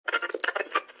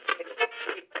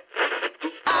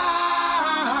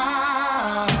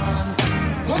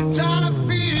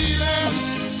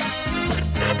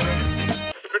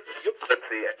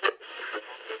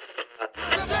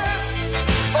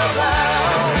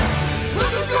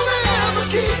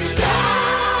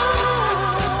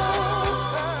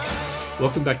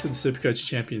Welcome back to the Supercoach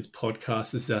Champions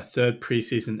podcast. This is our third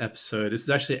preseason episode. This is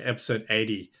actually episode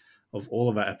 80 of all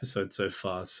of our episodes so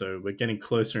far. So we're getting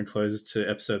closer and closer to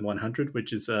episode 100,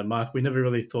 which is a mark we never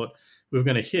really thought we were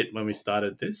going to hit when we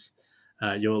started this.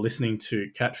 You're listening to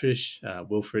Catfish.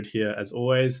 Wilfred here, as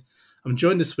always. I'm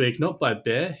joined this week not by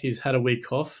Bear. He's had a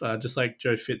week off, just like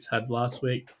Joe Fitz had last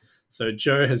week. So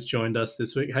Joe has joined us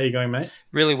this week. How you going, mate?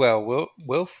 Really well,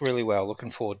 Wilf. Really well.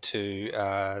 Looking forward to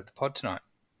the pod tonight.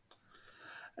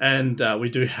 And we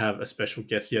do have a special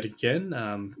guest yet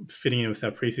again, fitting in with our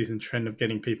preseason trend of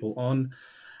getting people on.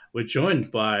 We're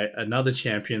joined by another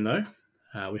champion, though.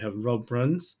 We have Rob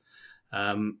Bruns.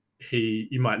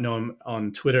 You might know him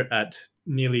on Twitter at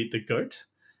Nearly the Goat,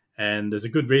 and there's a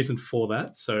good reason for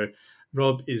that. So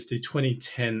Rob is the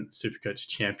 2010 Supercoach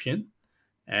champion,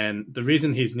 and the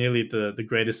reason he's nearly the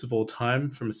greatest of all time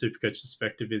from a Supercoach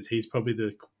perspective is he's probably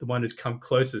the one who's come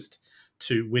closest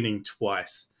to winning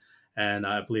twice. And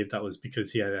I believe that was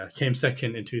because he came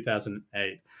second in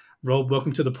 2008. Rob,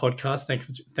 welcome to the podcast. Thanks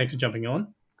for jumping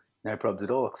on. No problems at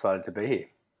all. Excited to be here.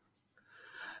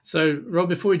 So, Rob,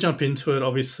 before we jump into it,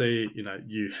 obviously,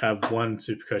 you have won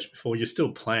Supercoach before. You're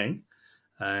still playing,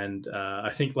 and I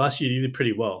think last year you did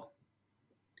pretty well.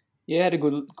 Yeah, I had a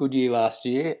good year last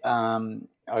year.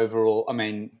 Overall, I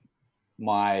mean,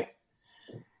 I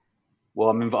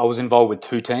was involved with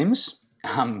two teams.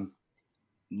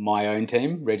 My own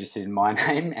team registered in my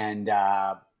name, and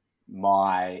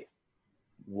my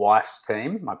wife's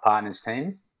team, my partner's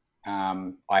team.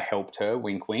 I helped her,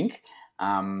 wink, wink.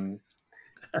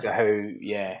 So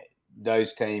yeah,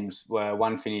 those teams were,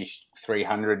 one finished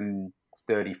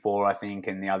 334, I think,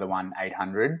 and the other one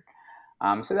 800.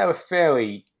 So they were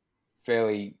fairly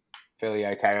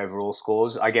okay overall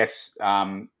scores. I guess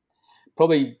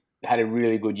probably had a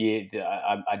really good year.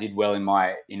 I did well in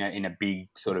a big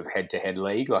sort of head-to-head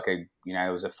league, it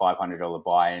was a $500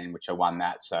 buy-in, which I won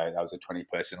that. So that was a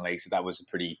 20-person league. So that was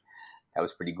pretty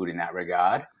good in that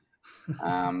regard.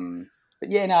 But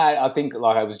yeah, no, I think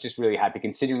I was just really happy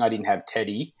considering I didn't have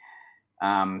Teddy.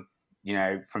 From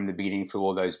the beginning through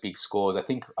all those big scores. I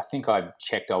think I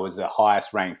checked I was the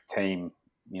highest ranked team,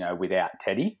 without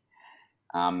Teddy.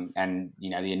 And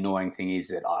the annoying thing is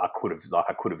that I could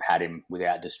have had him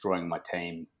without destroying my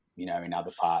team, in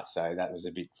other parts. So that was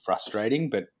a bit frustrating,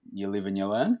 but you live and you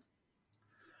learn.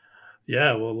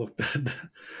 Yeah, well, look,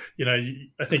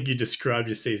 I think you described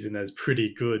your season as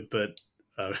pretty good, but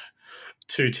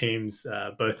two teams,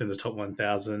 both in the top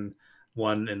 1,000,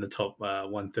 one in the top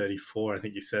 134. I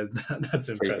think you said that's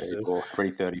impressive.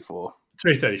 334.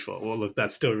 334. Well, look,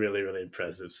 that's still really, really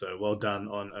impressive. So well done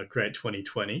on a great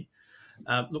 2020.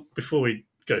 Look, before we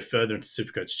go further into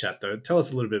Supercoach chat, though, tell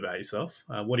us a little bit about yourself.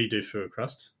 What do you do for a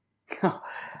crust?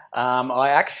 I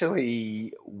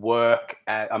actually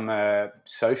I'm a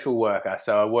social worker.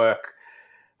 So I work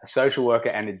a social worker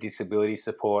and a disability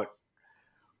support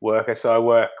worker.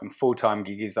 So I'm full-time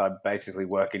gig is I basically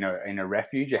work in a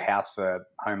refuge, a house for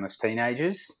homeless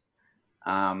teenagers.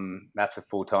 That's a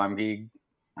full-time gig.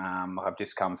 I've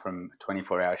just come from a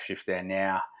 24-hour shift there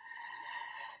now.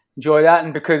 Enjoy that,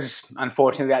 and because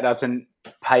unfortunately that doesn't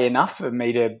pay enough for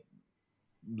me to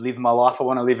live my life I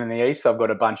want to live in the East, so I've got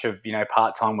a bunch of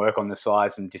part-time work on the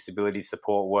side, some disability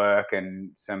support work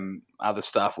and some other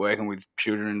stuff working with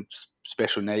children and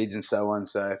special needs and so on.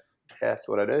 So yeah, that's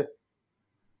what I do.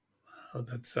 Oh,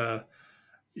 that's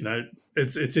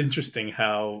it's interesting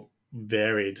how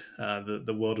varied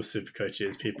the world of Supercoach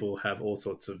is. People have all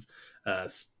sorts of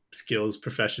skills,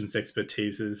 professions,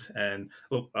 expertises, and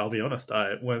look, I'll be honest,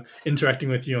 when interacting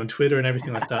with you on Twitter and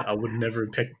everything like that, I would never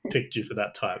have picked you for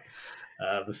that type.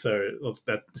 So look,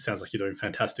 that sounds like you're doing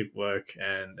fantastic work,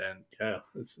 and yeah,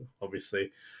 it's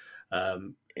obviously I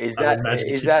imagine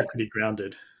you keep it pretty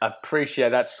grounded. I appreciate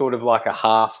that. Sort of like a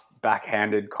half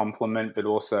backhanded compliment, but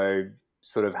also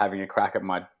sort of having a crack at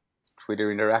my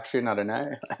Twitter interaction. I don't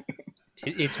know.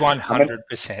 It's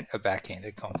 100% a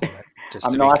backhanded compliment.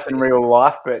 I'm nice in real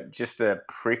life, but just a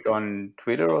prick on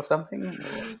Twitter or something?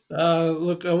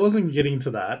 Look, I wasn't getting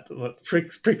to that. Look,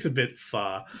 prick's a bit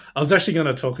far. I was actually going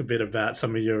to talk a bit about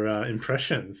some of your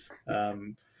impressions.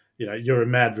 You're a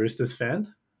Mad Roosters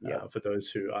fan, for those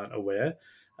who aren't aware.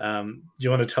 Do you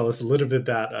want to tell us a little bit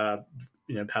about,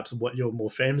 perhaps what you're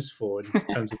more famous for in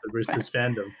terms of the Roosters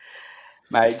fandom?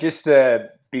 Mate, just a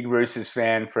big Roosters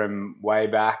fan from way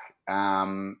back.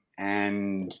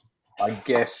 And I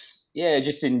guess,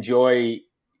 just enjoy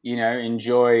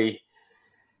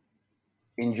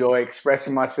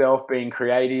expressing myself, being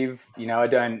creative. I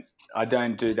don't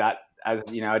do that as,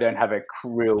 I don't have a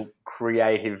real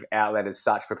creative outlet as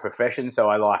such for profession. So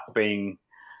I like being,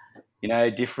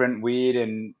 different, weird,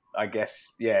 and I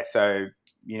guess, yeah. So,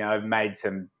 I've made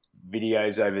some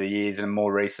videos over the years, and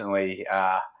more recently,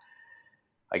 I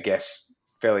guess,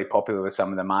 fairly popular with some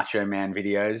of the Macho Man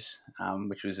videos,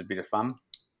 which was a bit of fun.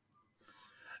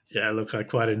 Yeah, look, I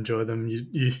quite enjoy them.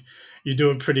 You do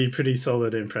a pretty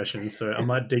solid impression. So I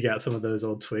might dig out some of those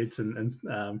old tweets and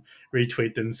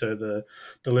retweet them so the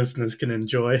listeners can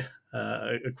enjoy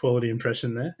a quality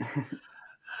impression there.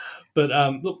 But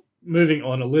look, moving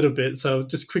on a little bit. So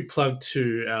just quick plug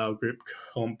to our group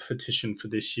competition for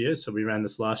this year. So we ran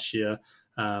this last year,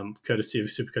 courtesy of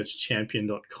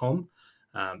supercoachchampion.com.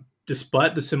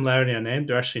 Despite the similarity in our name,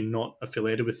 they're actually not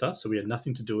affiliated with us. So we had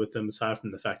nothing to do with them aside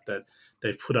from the fact that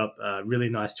they've put up a really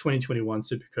nice 2021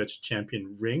 Supercoach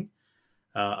Champion ring.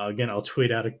 Again, I'll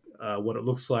tweet out what it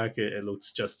looks like. It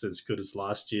looks just as good as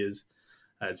last year's.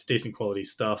 It's decent quality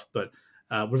stuff, but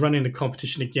we're running the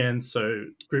competition again. So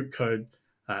group code,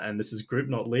 and this is group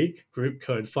not league, group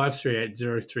code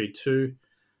 538032.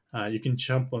 You can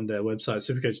jump on their website,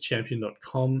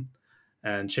 supercoachchampion.com,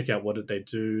 and check out what they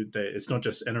do. It's not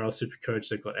just NRL Supercoach.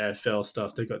 They've got AFL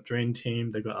stuff. They've got Dream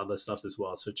Team. They've got other stuff as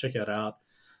well. So check it out.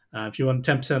 If you want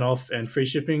 10% off and free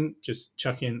shipping, just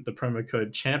chuck in the promo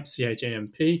code CHAMP,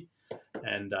 CHAMP,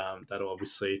 and that'll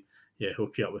obviously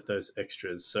hook you up with those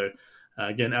extras. So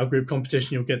again, our group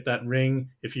competition, you'll get that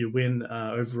ring if you win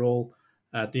overall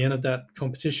at the end of that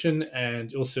competition,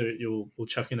 and also we'll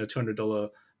chuck in a $200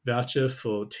 voucher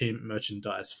for team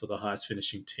merchandise for the highest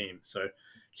finishing team. So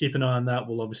keep an eye on that.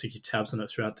 We'll obviously keep tabs on it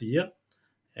throughout the year.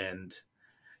 And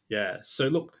yeah, so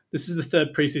look, this is the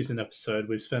third preseason episode.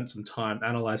 We've spent some time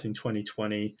analyzing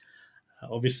 2020.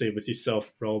 Obviously, with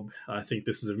yourself, Rob, I think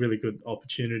this is a really good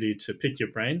opportunity to pick your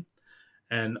brain.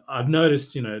 And I've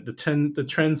noticed, the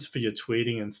trends for your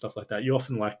tweeting and stuff like that. You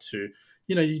often like to,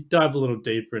 you dive a little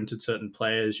deeper into certain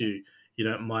players. You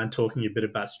don't mind talking a bit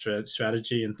about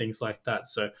strategy and things like that.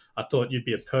 So I thought you'd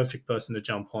be a perfect person to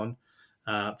jump on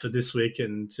for this week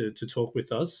and to talk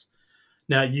with us.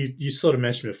 Now, you sort of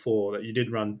mentioned before that you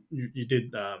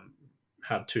did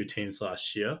have two teams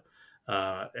last year,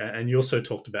 and you also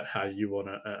talked about how you want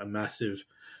a massive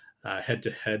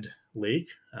head-to-head league.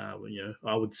 I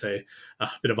would say a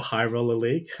bit of a high roller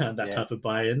league, type of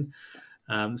buy-in.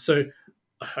 So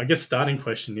I guess starting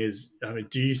question is,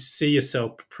 do you see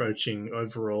yourself approaching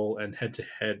overall and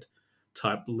head-to-head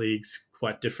type leagues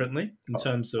quite differently in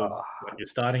terms of your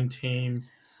starting team,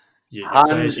 your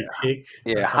players you pick?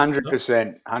 Yeah,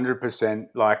 100%.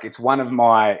 Like, it's one of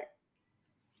my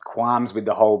qualms with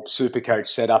the whole Supercoach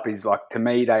setup is, like, to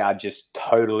me, they are just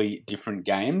totally different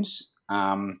games.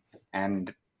 And,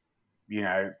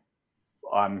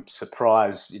 I'm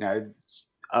surprised,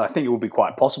 I think it would be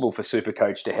quite possible for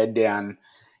Supercoach to head down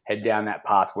that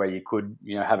path where you could,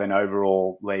 have an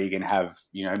overall league and have,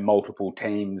 multiple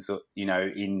teams,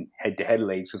 in head-to-head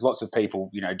leagues. Because lots of people,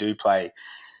 do play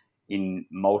in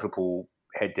multiple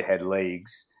head-to-head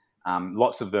leagues.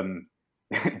 Lots of them,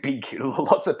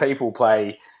 lots of people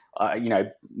play,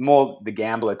 more the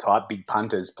gambler type, big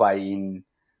punters play in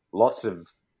lots of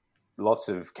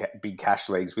big cash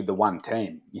leagues with the one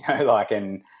team,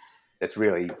 and that's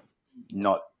really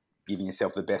not giving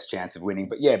yourself the best chance of winning.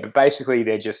 But basically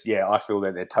they're just, I feel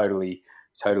that they're totally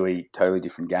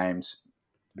different games,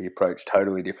 to be approached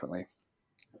totally differently.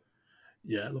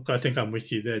 Yeah, look, I think I'm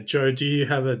with you there. Joe, do you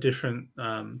have a different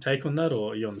take on that,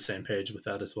 or are you on the same page with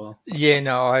that as well? Yeah,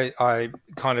 no, I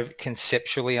kind of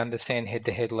conceptually understand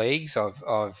head-to-head leagues.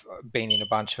 I've been in a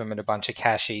bunch of them and a bunch of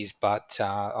cashies, but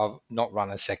I've not run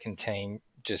a second team,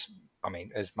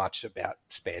 as much about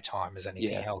spare time as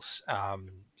anything else.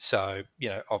 So,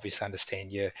 obviously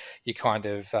understand you kind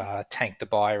of tank the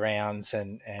buy rounds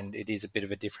and it is a bit of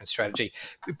a different strategy.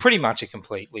 Pretty much a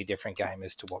completely different game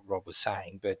as to what Rob was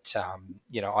saying. But,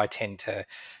 I tend to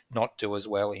not do as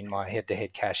well in my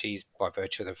head-to-head cashies by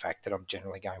virtue of the fact that I'm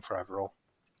generally going for overall.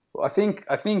 Well, I think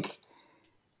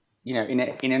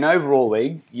in an overall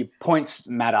league, your points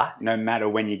matter no matter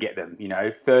when you get them.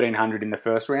 1,300 in the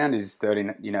first round is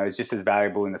is just as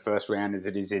valuable in the first round as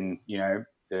it is in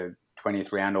the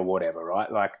 20th round or whatever,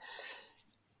 right? Like,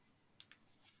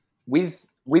 with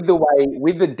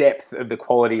the depth of the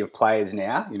quality of players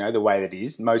now, the way that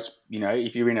is most,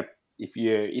 if you're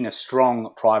in a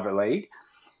strong private league,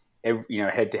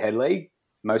 head-to-head league,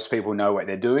 most people know what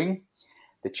they're doing.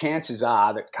 The chances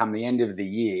are that come the end of the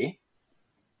year,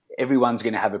 everyone's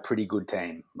going to have a pretty good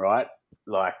team, right?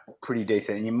 Like, pretty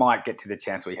decent. And you might get to the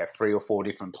chance where you have 3 or 4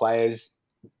 different players.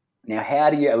 Now, how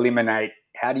do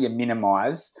you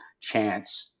minimize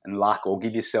chance and luck, or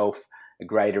give yourself a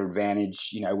greater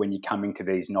advantage, when you're coming to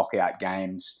these knockout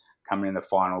games, coming in the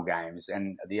final games?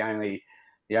 And the only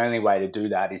way to do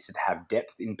that is to have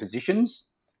depth in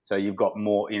positions. So you've got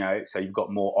more, so you've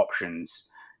got more options,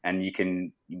 and you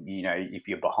can, if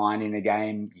you're behind in a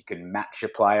game, you can match a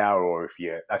player, or if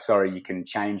you're, you can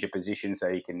change a position so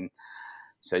you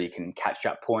can catch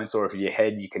up points, or if you're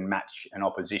ahead, you can match an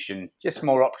opposition. Just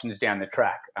more options down the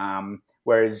track.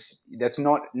 Whereas that's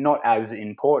not as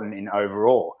important in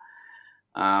overall.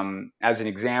 As an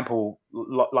example,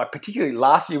 like particularly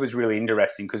last year was really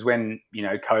interesting because when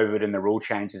COVID and the rule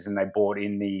changes and they brought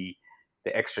in the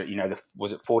extra,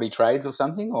 was it 40 trades or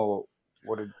something, or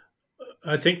what?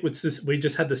 I think with this, we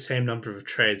just had the same number of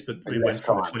trades, but we went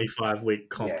from a 25-week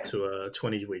comp to a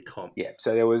 20-week comp. Yeah,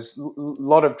 so there was a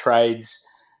lot of trades.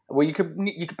 Well, you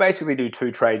could basically do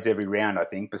 2 trades every round, I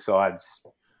think, besides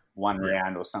one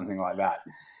round or something like that.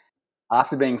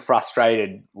 After being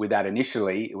frustrated with that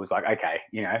initially, it was like, okay,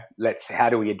 how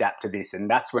do we adapt to this? And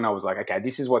that's when I was like, okay,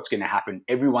 this is what's going to happen.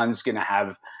 Everyone's going to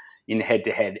have, in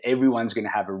head-to-head, everyone's going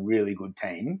to have a really good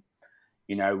team.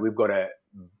 We've got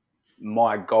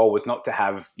my goal was not to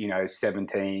have,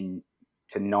 17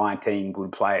 to 19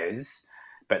 good players,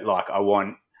 but like I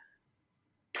want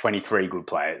 23 good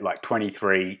players, like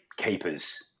 23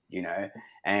 keepers,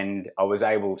 and I was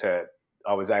able to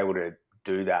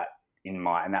do that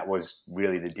and that was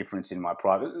really the difference in my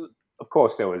private. Of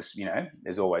course, there was,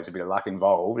 there's always a bit of luck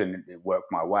involved, and it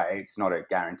worked my way. It's not a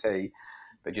guarantee,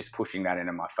 but just pushing that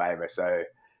into my favor. So,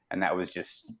 and that was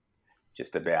just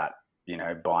about,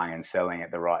 buying and selling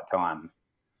at the right time.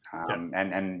 And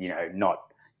not,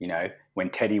 when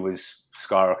Teddy was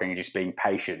skyrocketing, just being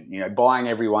patient, buying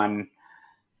everyone,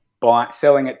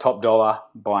 selling at top dollar,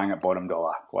 buying at bottom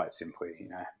dollar, quite simply,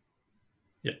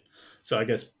 Yeah. So I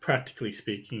guess practically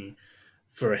speaking,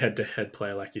 for a head-to-head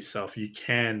player like yourself, you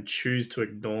can choose to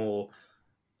ignore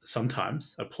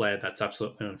sometimes a player that's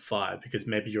absolutely on fire because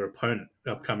maybe your opponent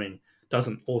upcoming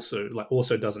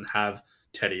also doesn't have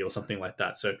Teddy or something like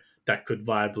that. So that could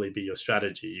viably be your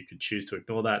strategy. You could choose to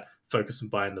ignore that, focus on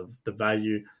buying the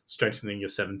value, strengthening your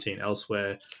 17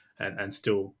 elsewhere, and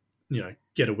still,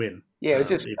 get a win. Yeah,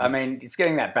 it's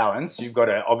getting that balance. You've got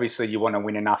to, obviously you want to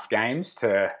win enough games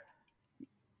to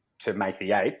make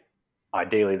the 8,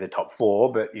 ideally the top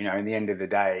 4, but in the end of the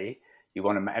day, you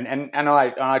want to, and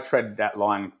I tread that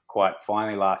line quite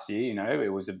finely last year.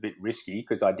 It was a bit risky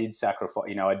because I did sacrifice.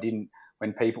 I didn't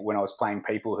when I was playing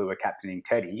people who were captaining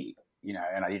Teddy,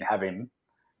 and I didn't have him.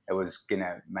 It was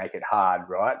gonna make it hard,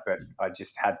 right? But I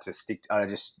just had to stick. I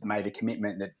just made a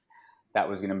commitment that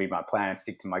was going to be my plan and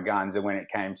stick to my guns. And when it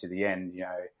came to the end,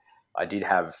 I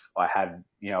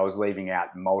was leaving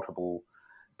out multiple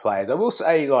players. I will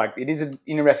say, like, it is an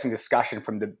interesting discussion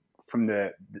from the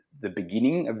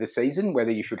beginning of the season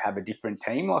whether you should have a different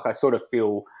team. Like, I sort of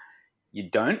feel you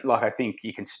don't. Like, I think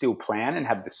you can still plan and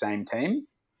have the same team,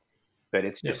 but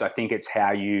it's just I think it's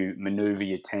how you maneuver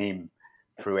your team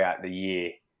throughout the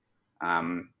year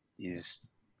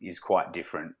is quite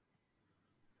different.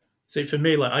 See, for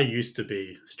me, like, I used to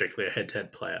be strictly a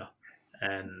head-to-head player,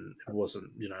 and it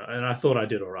wasn't, and I thought I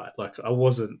did all right. Like, I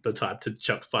wasn't the type to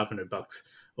chuck $500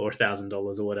 or $1,000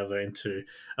 or whatever into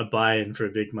a buy-in for a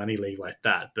big money league like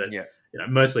that. But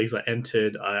most leagues I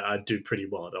entered, I do pretty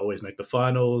well. I'd always make the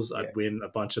finals. I'd win a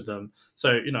bunch of them.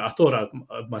 So, I thought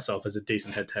of myself as a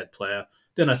decent head-to-head player.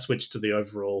 Then I switched to the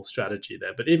overall strategy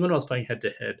there. But even when I was playing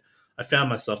head-to-head, I found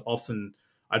myself often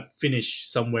I'd finish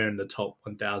somewhere in the top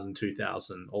 1,000,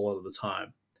 2,000 a lot of the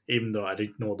time, even though I'd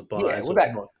ignore the buys.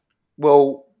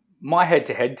 Well, my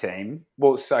head-to-head team,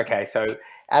 so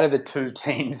out of the 2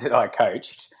 teams that I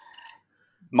coached,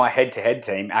 my head-to-head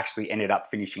team actually ended up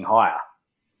finishing higher.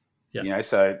 Yeah.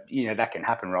 So, that can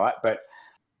happen, right? But,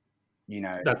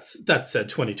 That said,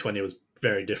 2020 was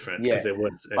very different because there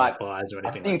wasn't any buys or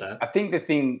anything like that. I think the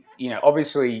thing,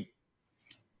 obviously,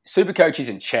 Supercoach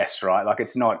isn't chess, right? Like,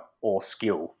 it's not all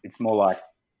skill. It's more like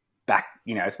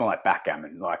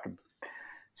backgammon, like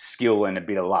skill and a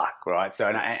bit of luck, right? So,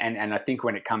 and I think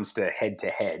when it comes to head,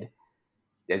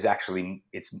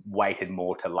 it's weighted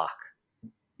more to luck.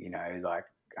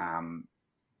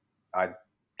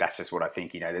 That's just what I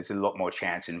think. There's a lot more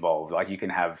chance involved. Like, you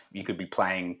could be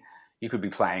playing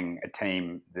a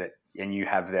team and you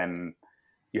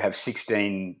have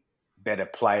 16 better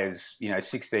players.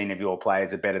 16 of your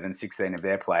players are better than 16 of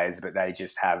their players, but they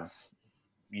just have,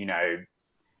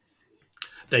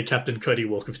 they captained Cody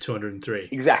Walker for 203.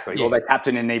 Exactly. Yeah. Or they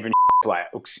captain an even player,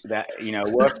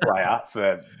 worse player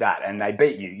for that, and they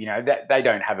beat you. That they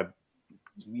don't have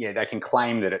they can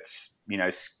claim that it's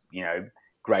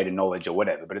greater knowledge or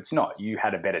whatever, but it's not. You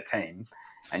had a better team,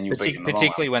 and you beat them.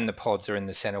 Particularly when the pods are in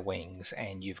the center wings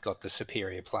and you've got the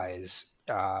superior players,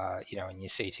 in your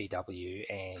CTW,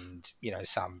 and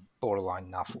some borderline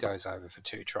nuff goes over for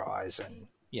 2 tries, and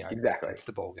exactly. That's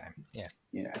the ball game.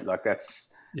 Yeah. Like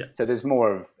that's Yeah. So there's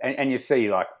more of, and you see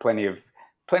like plenty of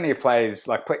players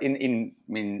like in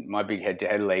my big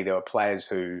head-to-head league, there were players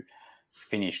who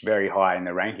finished very high in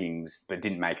the rankings but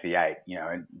didn't make the 8.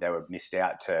 And they were missed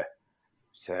out to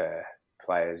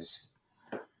players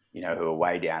who are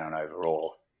way down on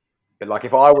overall. But like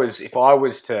if I was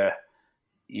to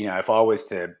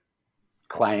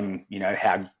claim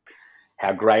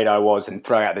how great I was and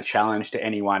throw out the challenge to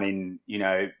anyone in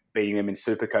beating them in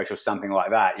Supercoach or something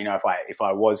like that, if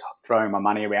I was throwing my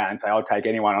money around and say I'll take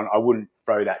anyone on, I wouldn't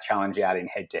throw that challenge out in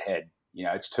head-to-head.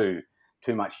 It's too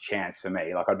much chance for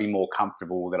me. Like I'd be more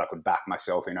comfortable that I could back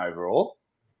myself in overall.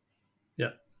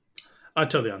 Yeah, I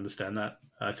totally understand that.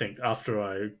 I think after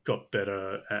I got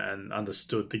better and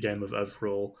understood the game of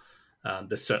overall,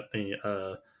 there's certainly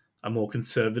a more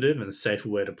conservative and a safer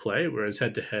way to play. Whereas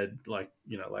head-to-head, like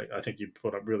I think you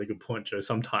brought up a really good point, Joe.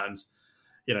 Sometimes,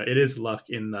 it is luck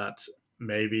in that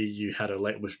maybe you had a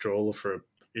late withdrawal for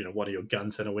one of your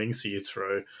gun center wings, so you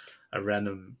throw a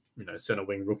random center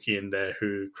wing rookie in there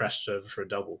who crashed over for a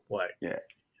double.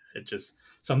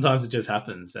 Sometimes it just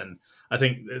happens. And I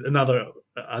think another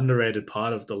underrated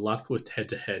part of the luck with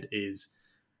head-to-head is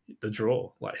the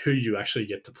draw, like who you actually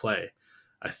get to play.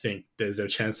 I think there's a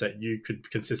chance that you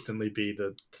could consistently be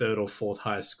the 3rd or 4th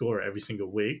highest scorer every single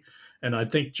week. And I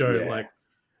think, Joe,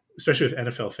 especially with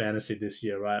NFL fantasy this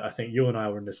year, right? I think you and I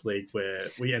were in this league where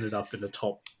we ended up in the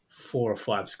top 4 or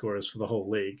 5 scorers for the whole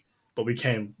league, but we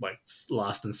came like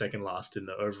last and second last in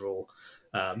the overall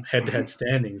head-to-head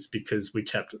standings because we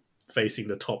kept facing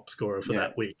the top scorer for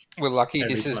that week. We're lucky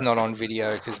this is not on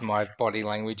video because my body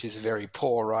language is very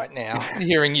poor right now.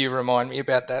 Hearing you remind me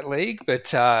about that league,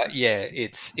 but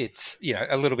it's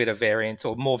a little bit of variance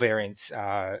or more variance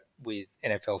with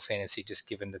NFL fantasy, just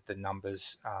given that the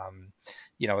numbers are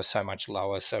so much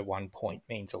lower. So 1 point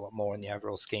means a lot more in the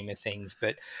overall scheme of things.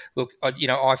 But look,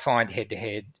 I find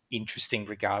head-to-head interesting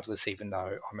regardless, even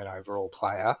though I'm an overall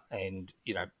player and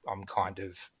I'm kind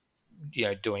of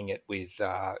doing it with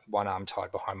one arm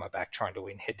tied behind my back, trying to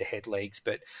win head-to-head leagues.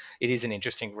 But it is an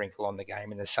interesting wrinkle on the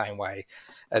game in the same way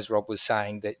as Rob was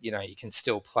saying that, you can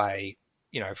still play,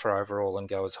 for overall and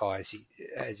go as high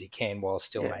as you can while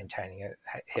still maintaining a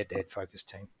head-to-head focused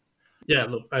team. Yeah,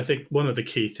 look, I think one of the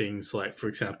key things, like, for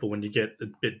example, when you get a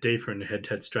bit deeper into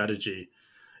head-to-head strategy,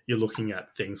 you're looking at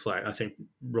things like, I think,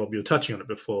 Rob, you were touching on it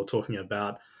before, talking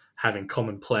about having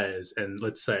common players. And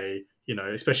let's say,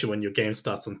 especially when your game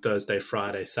starts on Thursday,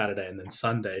 Friday, Saturday, and then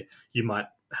Sunday, you might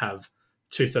have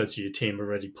 2/3 of your team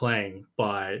already playing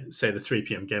by, say, the 3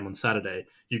 p.m. game on Saturday.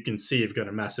 You can see you've got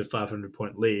a massive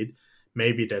 500-point lead.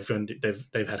 Maybe they've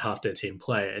had half their team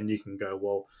play, and you can go,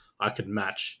 well, I could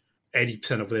match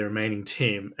 80% of their remaining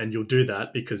team, and you'll do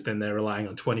that because then they're relying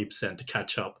on 20% to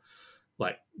catch up,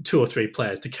 like 2 or 3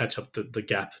 players to catch up the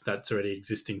gap that's already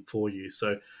existing for you.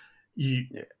 So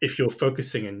if you're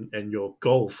focusing and your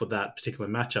goal for that particular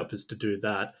matchup is to do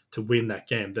that, to win that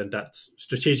game, then that's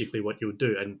strategically what you would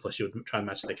do. And plus you would try and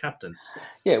match the captain.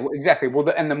 Yeah, well, exactly. Well,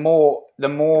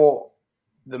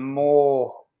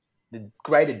 the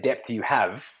greater depth you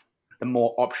have, the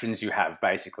more options you have,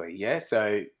 basically. Yeah.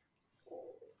 So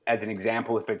as an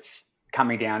example, if it's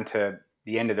coming down to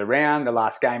the end of the round, the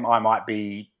last game, I might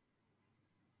be,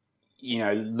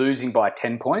 losing by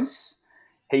 10 points.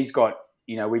 He's got,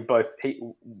 we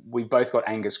both got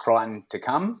Angus Crichton to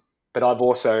come, but I've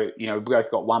also, we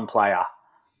both got one player,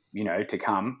 to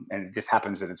come, and it just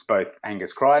happens that it's both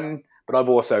Angus Crichton, but I've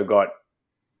also got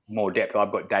more depth.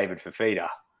 I've got David Fafita,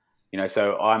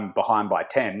 so I'm behind by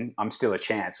 10. I'm still a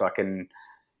chance. I can,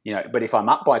 but if I'm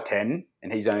up by 10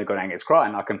 and he's only got Angus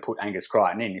Crichton, I can put Angus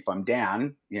Crichton in. If I'm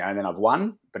down, and then I've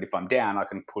won, but if I'm down, I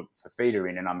can put Fafita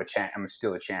in and I'm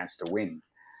still a chance to win.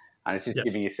 And it's just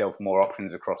giving yourself more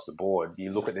options across the board.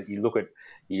 You look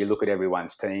at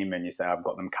everyone's team and you say, I've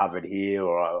got them covered here,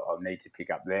 or I'll need to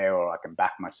pick up there, or I can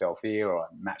back myself here, or I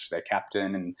match their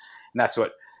captain. And that's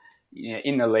what,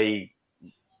 in the league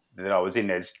that I was in,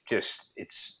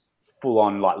 it's full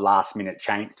on like last minute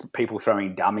change, people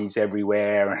throwing dummies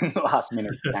everywhere and last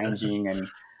minute changing and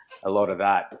a lot of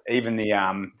that. Even the,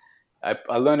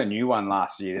 I learned a new one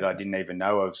last year that I didn't even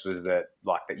know of, was that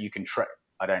you can trade.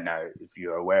 I don't know if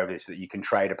you're aware of this, that you can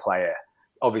trade a player.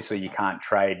 Obviously, you can't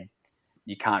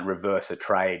reverse a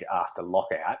trade after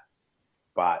lockout,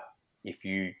 but if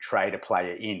you trade a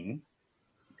player in,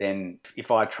 then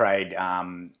if I trade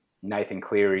Nathan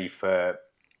Cleary for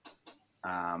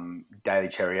Daly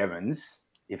Cherry Evans,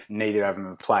 if neither of them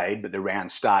have played but the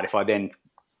rounds start, if I then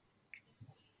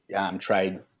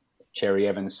trade Cherry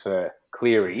Evans for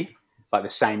Cleary, like the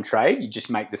same trade, you just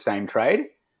make the same trade,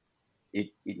 it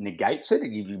negates it.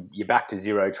 You're back to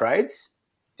 0 trades.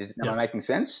 Am I making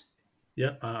sense?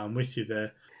 Yeah, I'm with you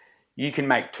there. You can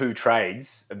make 2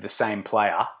 trades of the same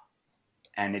player,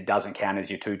 and it doesn't count as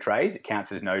your 2 trades. It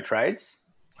counts as no trades.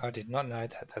 I did not know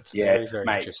that. That's very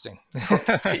interesting.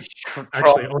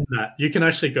 Actually, on that, you can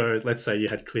actually go, let's say you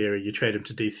had Cleary, you trade him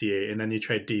to DCE, and then you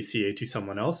trade DCE to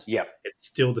someone else. Yep. It's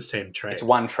still the same trade. It's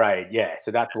one trade, yeah. So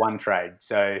that's one trade.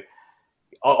 So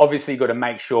obviously you've got to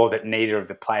make sure that neither of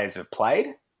the players have played.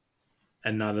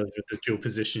 And none of the dual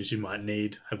positions you might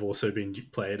need have also been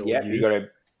played or used. You've got to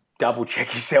double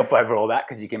check yourself over all that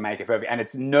because you can make it perfect. And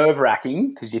it's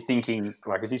nerve-wracking because you're thinking,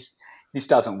 like, if this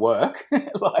doesn't work,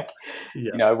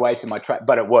 wasting my trade,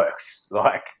 but it works,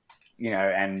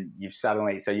 and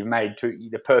you've made 2.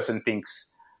 The person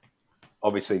thinks,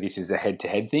 obviously, this is a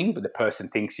head-to-head thing, but the person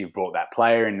thinks you've brought that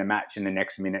player in the match, and the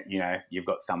next minute, you've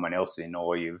got someone else in,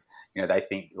 or they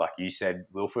think, like you said,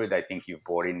 Wilfred, they think you've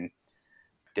brought in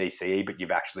DCE, but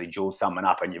you've actually jeweled someone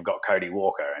up, and you've got Cody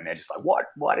Walker, and they're just like, what?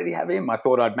 Why did he have him? I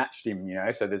thought I'd matched him,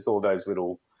 So there's all those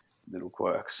little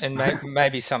quirks. And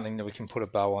maybe something that we can put a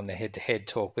bow on the head-to-head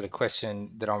talk, but a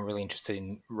question that I'm really interested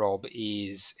in, Rob,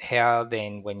 is how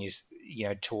then when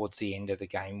towards the end of the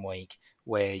game week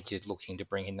where you're looking to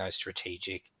bring in those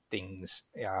strategic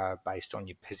things based on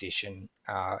your position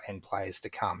and players to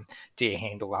come, do you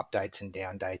handle updates and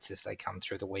down dates as they come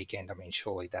through the weekend? I mean,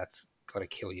 surely that's got to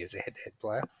kill you as a head-to-head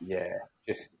player. Yeah,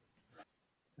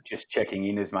 just checking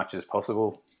in as much as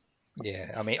possible.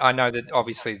 Yeah, I mean, I know that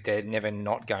obviously they're never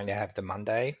not going to have the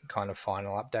Monday kind of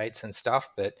final updates and stuff,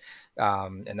 but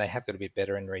and they have got a bit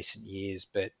better in recent years.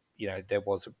 But there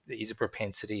is a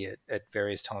propensity at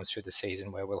various times through the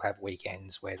season where we'll have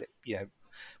weekends where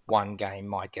one game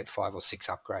might get 5 or 6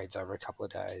 upgrades over a couple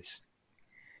of days.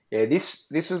 Yeah, this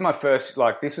was my first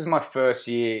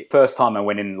year, first time I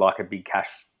went in like a big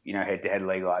cash head-to-head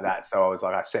league like that. So I was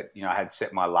like, I had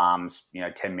set my alarms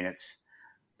 10 minutes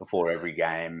before every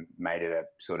game, made it a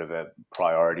sort of a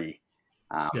priority,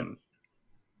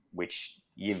 which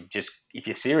if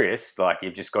you're serious, like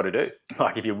you've just got to do.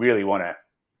 Like if you really want to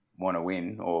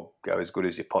win or go as good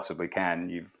as you possibly can,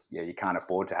 you can't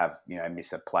afford to have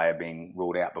miss a player being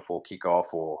ruled out before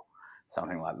kickoff or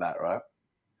something like that, right?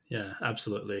 Yeah,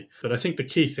 absolutely. But I think the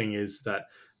key thing is that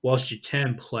whilst you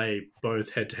can play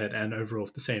both head-to-head and overall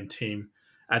with the same team,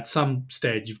 at some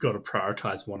stage you've got to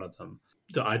prioritize one of them.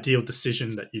 The ideal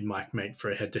decision that you might make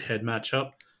for a head-to-head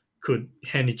matchup could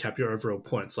handicap your overall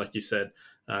points. Like you said,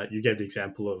 you gave the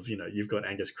example of, you've got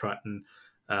Angus Crichton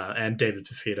and David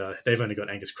Fifita. They've only got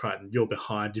Angus Crichton. You're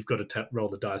behind. You've got to roll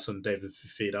the dice on David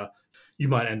Fifita. You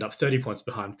might end up 30 points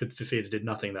behind because Fifita did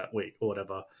nothing that week or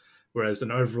whatever. Whereas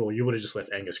in overall, you would have just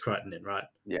left Angus Crichton in, right?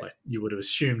 Yeah. Like you would have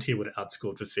assumed he would have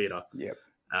outscored Fifita. Yep.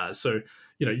 So,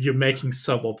 you're making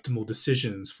suboptimal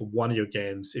decisions for one of your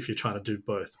games if you're trying to do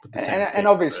both. But and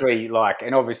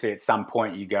obviously, at some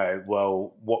point you go,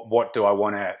 well, what do I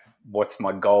want to? What's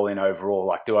my goal in overall?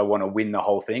 Like, do I want to win the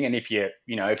whole thing? And if you're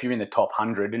in the top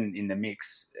 100 and in the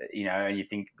mix, and you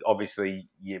think obviously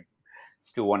you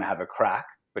still want to have a crack,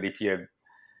 but if you're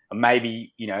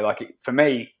maybe, for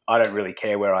me, I don't really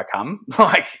care where I come.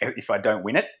 Like if I don't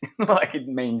win it, like it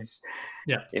means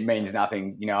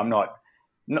nothing.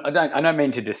 I don't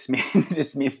mean to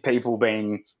dismiss people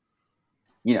being,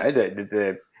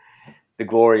 the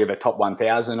glory of a top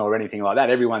 1,000 or anything like that.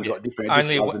 Everyone's got different.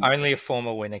 Only a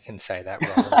former winner can say that,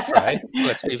 Rob, I'm afraid.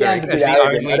 Let's be very clear. As the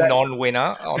only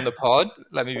non-winner on the pod,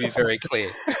 let me be very clear.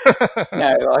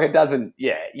 No, it doesn't.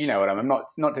 Yeah, you know what I mean.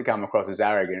 Not to come across as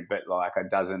arrogant, but it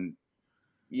doesn't.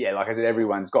 Yeah, like I said,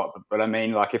 everyone's got. But I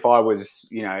mean, if I was,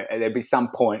 there'd be some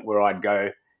point where I'd go,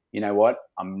 you know what,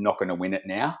 I'm not going to win it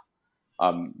now.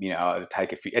 I'll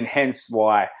take a few, and hence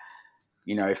why,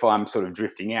 if I'm sort of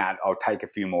drifting out, I'll take a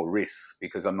few more risks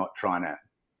because I'm not trying to,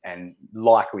 and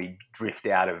likely drift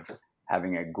out of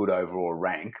having a good overall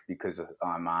rank because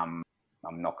I'm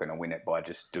not going to win it by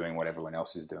just doing what everyone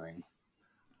else is doing.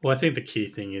 Well, I think the key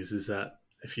thing is that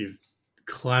if you've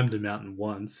climbed a mountain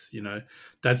once,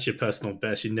 that's your personal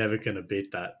best. You're never going to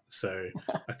beat that. So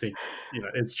I think,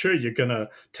 it's true. You're going to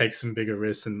take some bigger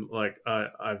risks. And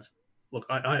I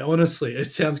honestly,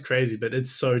 it sounds crazy, but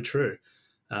it's so true.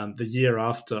 The year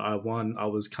after I won, I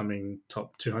was coming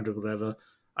top 200, whatever.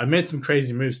 I made some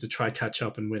crazy moves to try catch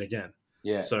up and win again.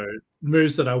 Yeah. So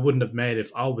moves that I wouldn't have made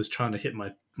if I was trying to hit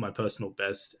my personal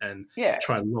best and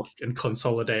try and look and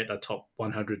consolidate a top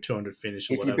 100, 200 finish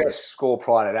or whatever. If your best score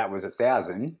prior to that was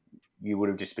 1,000, you would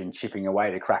have just been chipping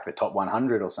away to crack the top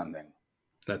 100 or something.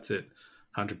 That's it,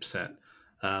 100%.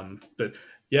 But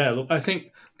yeah, look, I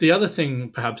think the other thing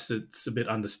perhaps that's a bit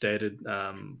understated,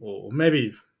 or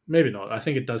maybe maybe not. I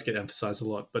think it does get emphasized a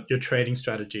lot, but your trading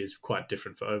strategy is quite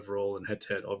different for overall and head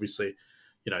to head. Obviously,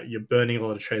 you're burning a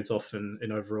lot of trades off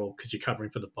in overall because you're covering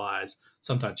for the buys.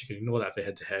 Sometimes you can ignore that for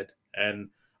head to head. And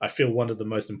I feel one of the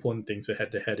most important things for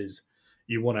head to head is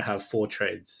you want to have 4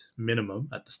 trades minimum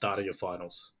at the start of your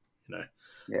finals.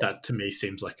 That to me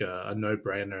seems like a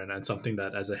no-brainer and something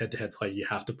that as a head to head player you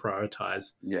have to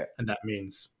prioritize. Yeah. And that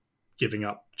means giving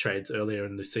up trades earlier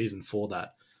in the season for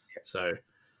that. So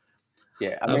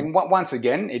yeah, I mean, once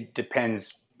again, it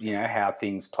depends, how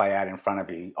things play out in front of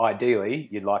you. Ideally,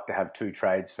 you'd like to have 2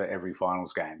 trades for every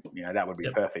finals game. That would be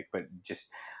perfect. But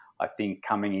just, I think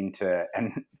coming into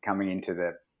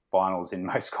the finals in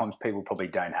most comps, people probably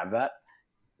don't have that.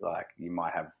 Like you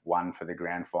might have 1 for the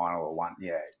grand final or 1.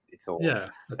 Yeah, it's all. Yeah,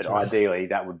 that's but right. ideally,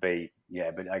 that would be.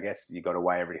 Yeah, but I guess you got to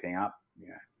weigh everything up.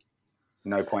 There's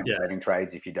no point in having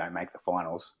trades if you don't make the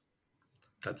finals.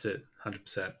 That's it,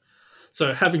 100%.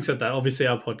 So having said that, obviously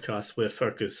our podcast, we're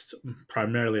focused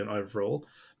primarily on overall.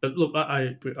 But look,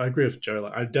 I agree with Joe.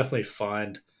 Like, I definitely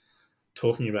find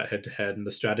talking about head-to-head and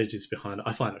the strategies behind it,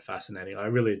 I find it fascinating. I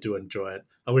really do enjoy it.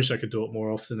 I wish I could do it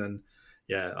more often. And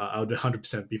I would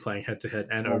 100% be playing head-to-head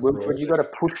and overall. Wilfred, you got to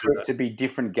push for it to be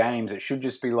different games. It should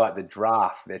just be like the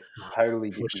draft. They're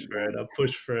totally different. I'll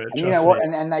push for it. And you know what?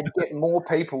 And they'd get more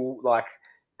people,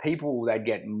 they'd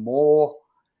get more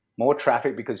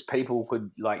traffic because people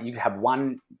could, you'd have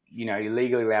one, you're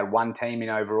legally allowed 1 team in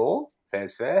overall,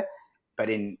 fair's fair. But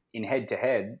in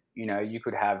head-to-head, you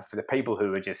could have, for the people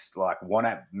who are just want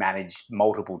to manage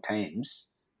multiple teams,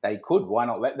 they could. Why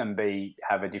not let them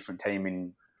have a different team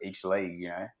in each league,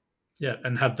 Yeah,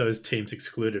 and have those teams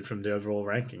excluded from the overall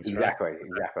rankings, exactly, right?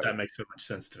 Exactly. That makes so much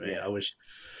sense to me. Yeah. I wish...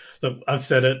 Look, I've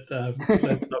said it.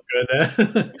 Let's not go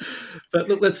there. But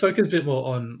look, let's focus a bit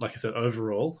more on, like I said,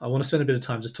 overall. I want to spend a bit of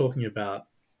time just talking about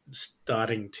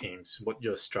starting teams, what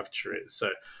your structure is. So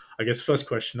I guess first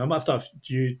question, I might start with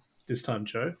you this time,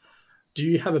 Joe. Do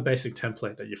you have a basic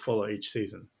template that you follow each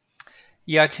season?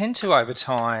 Yeah, I tend to over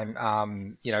time,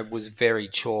 was very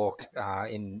chalk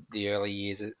in the early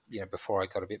years, before I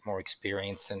got a bit more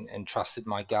experience and trusted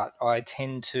my gut. I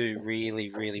tend to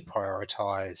really, really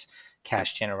prioritise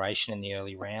cash generation in the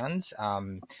early rounds.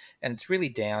 And it's really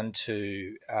down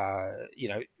to,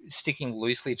 sticking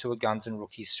loosely to a guns and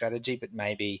rookies strategy, but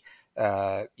maybe,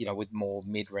 with more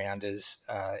mid-rounders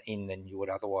in than you would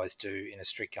otherwise do in a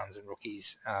strict guns and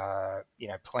rookies,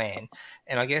 plan.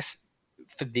 And I guess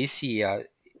for this year,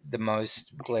 the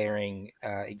most glaring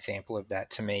example of that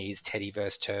to me is Teddy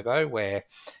versus Turbo, where,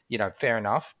 fair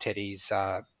enough, Teddy's,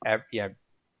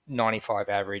 95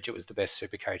 average, it was the best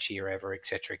Supercoach year ever, et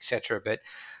cetera, but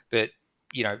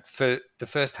for the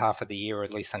first half of the year, or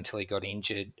at least until he got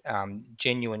injured,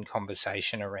 genuine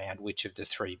conversation around which of the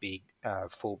 3 big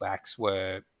fullbacks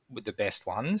were the best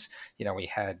ones. We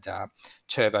had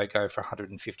Turbo go for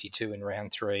 152 in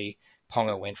round 3,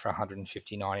 Ponga went for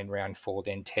 159 in round 4,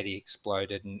 then Teddy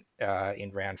exploded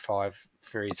in round 5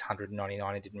 for his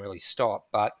 199 and didn't really stop.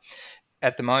 But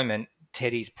at the moment,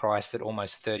 Teddy's priced at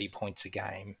almost 30 points a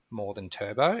game more than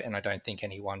Turbo, and I don't think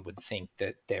anyone would think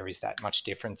that there is that much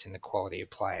difference in the quality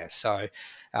of player. So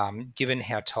given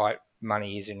how tight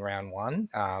money is in round 1,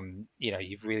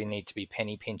 you really need to be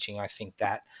penny pinching. I think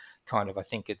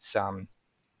it's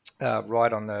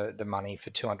right on the money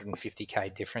for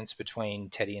 250k difference between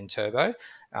Teddy and Turbo.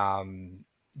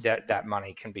 That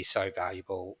money can be so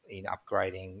valuable in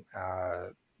upgrading,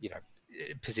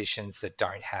 positions that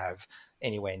don't have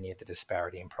anywhere near the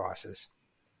disparity in prices.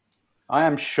 I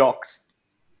am shocked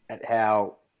at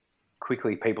how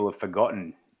quickly people have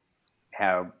forgotten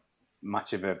how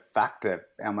much of a factor,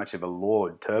 how much of a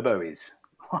lord Turbo is.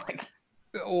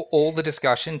 All the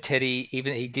discussion, Teddy,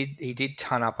 even he did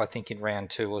ton up, I think, in round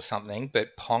 2 or something,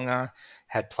 but Ponga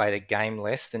had played a game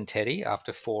less than Teddy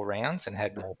after 4 rounds and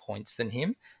had more points than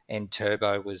him, and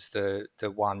Turbo was the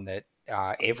one that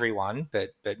everyone,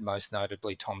 but most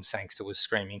notably Tom Sangster, was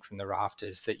screaming from the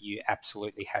rafters that you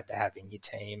absolutely had to have in your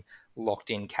team, locked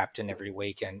in captain every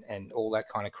week and all that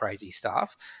kind of crazy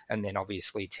stuff. And then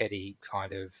obviously Teddy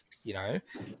kind of,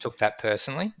 took that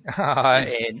personally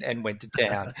and went to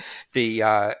town.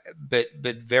 But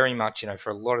very much, for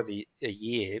a lot of the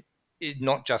year,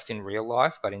 not just in real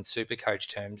life, but in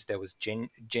Supercoach terms, there was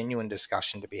genuine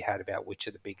discussion to be had about which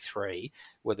of the big 3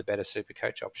 were the better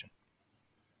Supercoach option.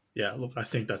 Yeah, look, I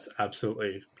think that's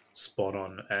absolutely spot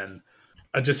on. And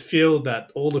I just feel that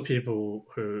all the people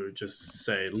who just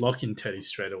say lock in Teddy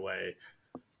straight away,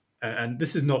 and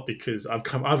this is not because I've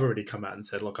already come out and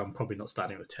said, look, I'm probably not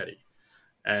starting with Teddy.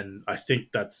 And I think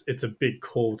it's a big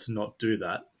call to not do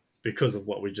that because of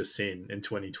what we just seen in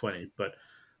 2020. But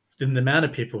then the amount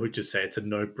of people who just say it's a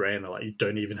no-brainer, like you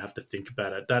don't even have to think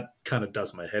about it, that kind of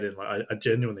does my head in. Like I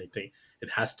genuinely think it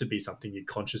has to be something you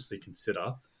consciously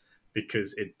consider,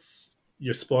 because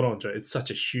you're spot on, Joe. It's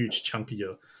such a huge chunk of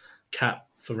your cap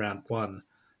for round one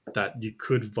that you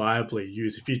could viably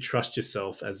use if you trust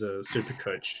yourself as a super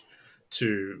coach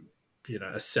to,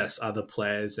 assess other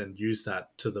players and use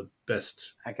that to the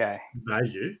best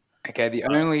value. Okay,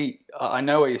 I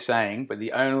know what you're saying, but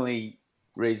the only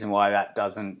reason why that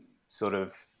doesn't sort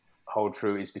of hold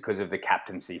true is because of the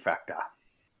captaincy factor.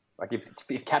 Like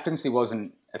if captaincy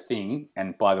wasn't a thing,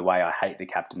 and by the way, I hate the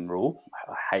captain rule.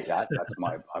 I hate that.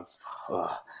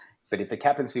 But if the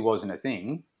captaincy wasn't a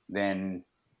thing, then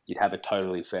you'd have a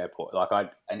totally fair point.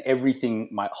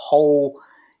 My whole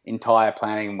entire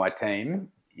planning of my team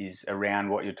is around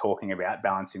what you're talking about,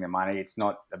 balancing the money. It's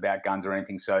not about guns or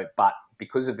anything. So, but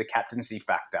because of the captaincy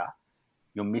factor,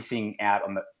 you're missing out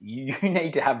on you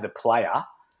need to have the player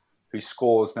who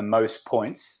scores the most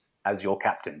points as your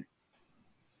captain.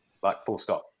 Like, full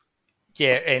stop.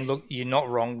 Yeah, and look, you're not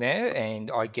wrong there. And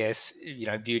I guess,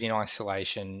 viewed in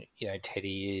isolation,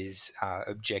 Teddy is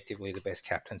objectively the best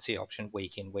captaincy option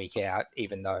week in, week out,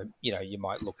 even though, you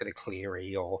might look at a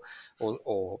Cleary or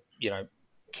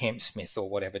Kemp Smith or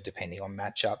whatever, depending on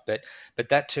matchup. But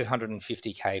that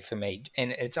 250K for me,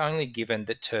 and it's only given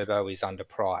that Turbo is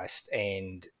underpriced,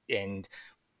 and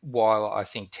while I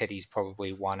think Teddy's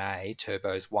probably 1A,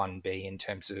 Turbo's 1B in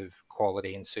terms of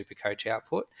quality and super coach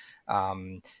output.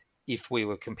 If we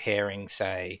were comparing,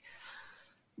 say,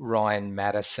 Ryan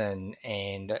Madison,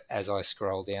 and as I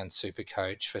scroll down super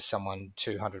coach for someone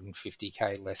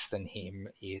 250K less than him,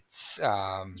 it's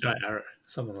Jai Arrow,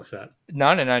 something like that.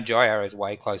 No, Jai Arrow is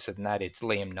way closer than that. It's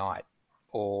Liam Knight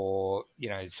or,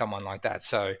 someone like that.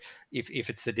 So if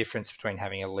it's the difference between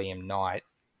having a Liam Knight,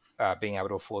 being able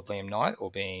to afford Liam Knight, or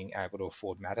being able to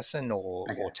afford Madison or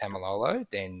Tamalolo,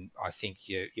 then I think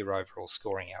your overall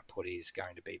scoring output is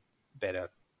going to be better,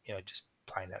 just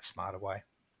playing that smarter way.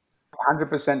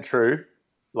 100% true,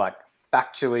 like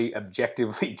factually,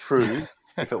 objectively true.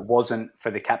 If it wasn't for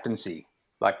the captaincy,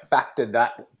 like factor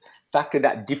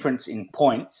that difference in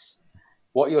points.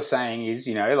 What you're saying is,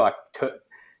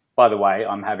 by the way,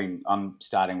 I'm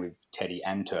starting with Teddy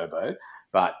and Turbo,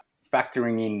 but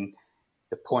factoring in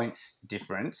the points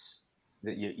difference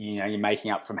that you're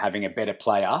making up from having a better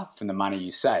player from the money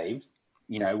you saved,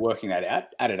 working that out,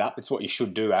 add it up. It's what you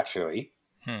should do, actually.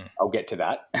 I'll get to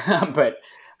that. But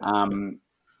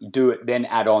do it, then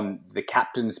add on the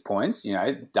captain's points,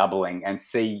 doubling, and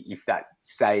see if that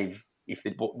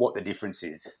what the difference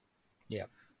is. Yeah.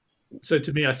 So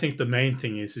to me, I think the main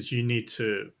thing is you need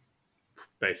to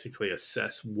basically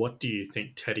assess what do you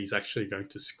think Teddy's actually going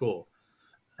to score.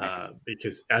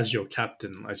 Because as your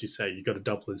captain, as you say, you've got to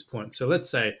double his points. So let's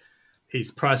say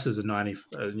his price is a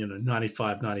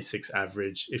 95, 96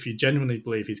 average. If you genuinely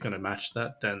believe he's going to match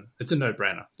that, then it's a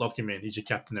no-brainer. Lock him in. He's your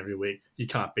captain every week. You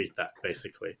can't beat that,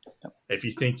 basically. Yep. If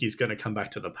you think he's going to come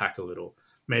back to the pack a little,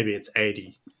 maybe it's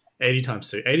 80. 80 times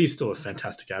 2. 80 is still a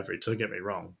fantastic average, don't get me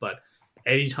wrong. But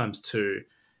 80 times 2,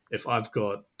 if I've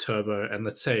got Turbo, and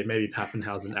let's say maybe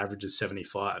Pappenhausen averages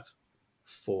 75,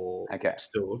 for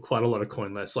still quite a lot of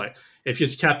coin less. Like if you're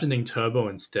captaining Turbo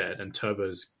instead, and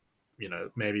Turbo's,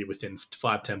 maybe within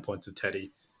 5-10 points of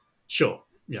Teddy, sure,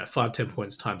 5-10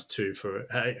 points times 2 for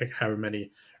however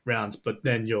many rounds. But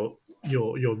then your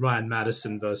Ryan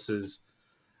Madison versus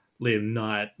Liam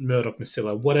Knight, Murdoch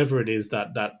Masila, whatever it is,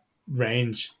 that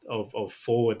range of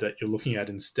forward that you're looking at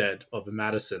instead of a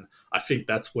Madison, I think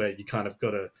that's where you kind of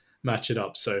got to match it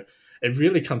up. So it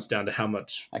really comes down to how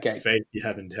much faith you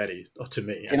have in Teddy, or to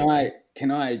me.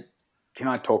 Can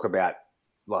I talk about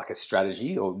like a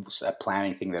strategy or a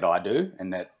planning thing that I do?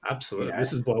 And that absolutely,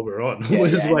 this is why we're on.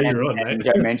 This is why you're on, mate.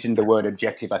 You mentioned the word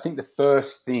objective. I think the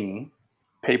first thing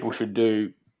people should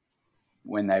do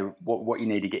when what you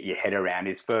need to get your head around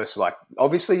is first, like,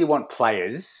 obviously you want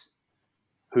players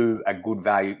who are good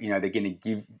value. They're going to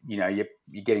give. You're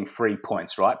getting free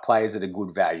points, right? Players that are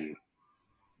good value.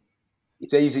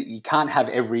 It's easy. You can't have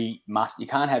every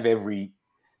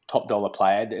top dollar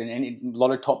player, and a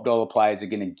lot of top dollar players are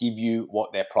going to give you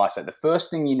what they're priced at. The first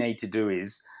thing you need to do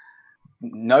is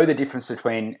know the difference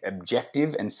between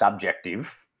objective and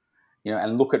subjective,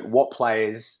 and look at what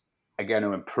players are going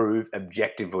to improve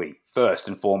objectively first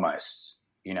and foremost.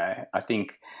 I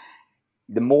think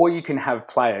the more you can have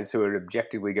players who are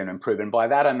objectively going to improve, and by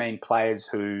that I mean players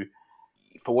who,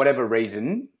 for whatever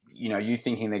reason, you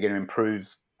thinking they're going to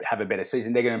improve, have a better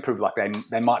season, they're going to improve. Like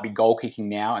they might be goal kicking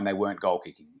now and they weren't goal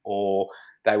kicking, or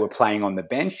they were playing on the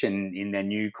bench and in their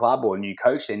new club or new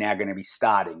coach, they're now going to be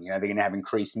starting. They're going to have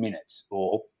increased minutes,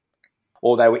 or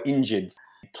they were injured.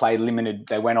 play limited.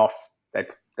 They went off.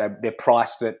 They're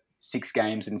priced at 6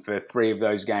 games, and for 3 of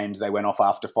those games, they went off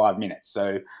after 5 minutes.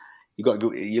 So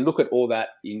you look at all that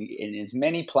in as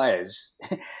many players,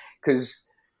 because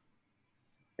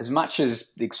as much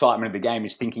as the excitement of the game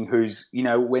is thinking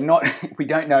we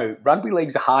don't know. Rugby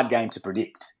league's a hard game to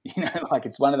predict. Like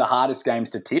it's one of the hardest games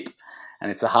to tip,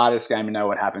 and it's the hardest game to know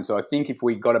what happens. So I think if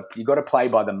you got to play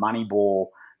by the money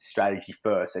ball strategy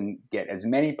first and get as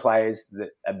many players that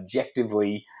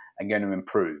objectively are going to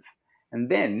improve. And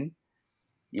then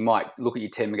you might look at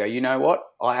your team and go, you know what?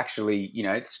 I actually,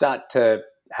 start to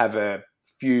have a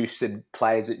few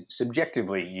players that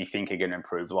subjectively you think are going to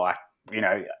improve. Like,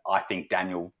 I think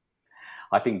David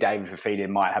Fafita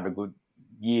might have a good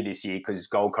year this year because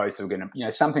Gold Coast are going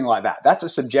to, something like that. That's a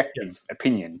subjective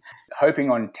opinion. Hoping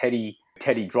on Teddy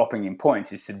dropping in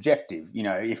points is subjective.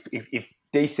 If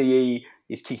DCE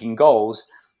is kicking goals,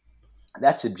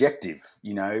 that's subjective.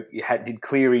 Did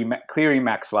Cleary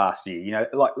max last year?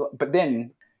 But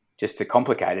then just to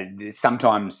complicate it,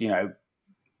 sometimes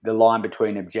the line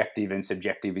between objective and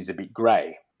subjective is a bit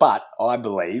grey. But I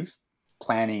believe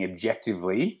planning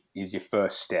objectively is your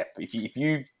first step. If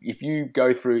you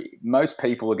go through, most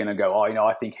people are going to go,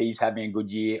 I think he's having a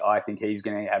good year. I think he's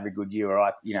going to have a good year,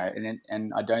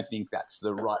 and I don't think that's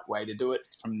the right way to do it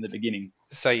from the beginning.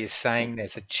 So you're saying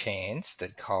there's a chance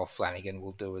that Kyle Flanagan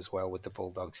will do as well with the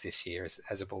Bulldogs this year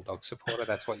as a Bulldog supporter?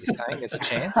 That's what you're saying? There's a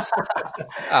chance?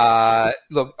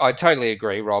 Look, I totally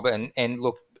agree, Rob. And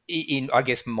look, in I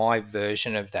guess my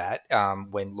version of that,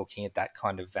 when looking at that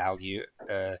kind of value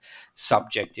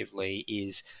subjectively,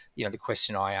 is the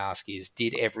question I ask is,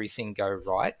 did everything go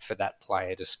right for that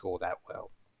player to score that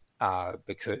well?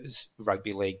 Because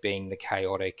rugby league being the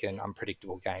chaotic and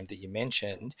unpredictable game that you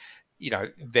mentioned,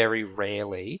 very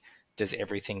rarely does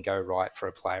everything go right for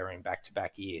a player in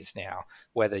back-to-back years. Now,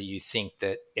 whether you think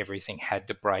that everything had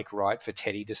to break right for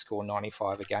Teddy to score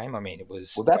 95 a game, I mean, it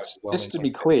was... Well, that's just to be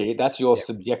clear, that's your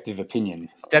subjective opinion.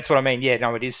 That's what I mean. Yeah,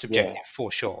 no, it is subjective for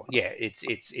sure. Yeah,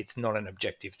 it's not an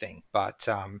objective thing, but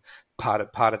part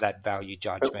of that value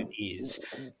judgment is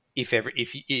if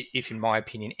in my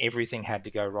opinion everything had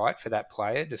to go right for that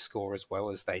player to score as well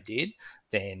as they did,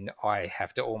 then I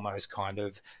have to almost kind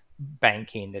of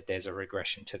bank in that there's a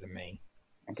regression to the mean.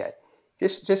 Okay,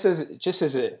 just as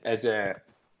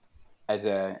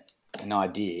an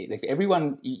idea, like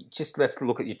everyone, let's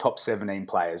look at your top 17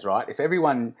 players, right? If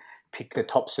everyone picked the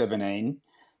top 17,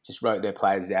 just wrote their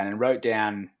players down and wrote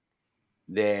down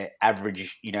their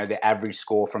average, their average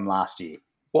score from last year.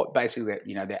 What basically,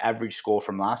 their average score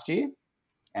from last year,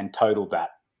 and totaled that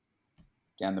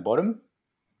down the bottom,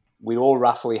 we'd all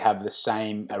roughly have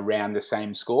around the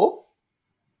same score.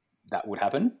 That would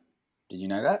happen. Did you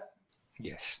know that?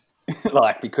 Yes.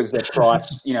 Because they're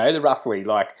priced, they're roughly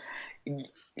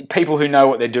people who know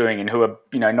what they're doing and who are,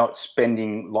 not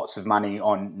spending lots of money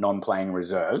on non-playing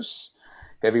reserves.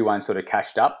 If everyone sort of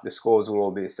cashed up, the scores will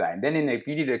all be the same. Then if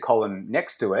you did a column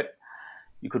next to it,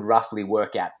 you could roughly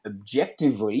work out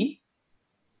objectively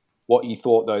what you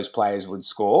thought those players would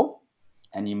score,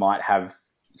 and you might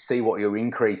see what your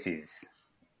increase is.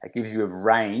 That gives you a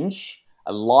range,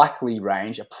 a likely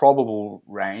range, a probable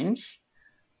range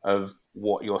of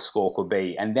what your score could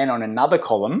be. And then on another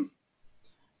column,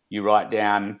 you write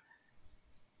down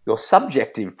your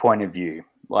subjective point of view.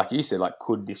 Like you said,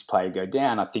 could this player go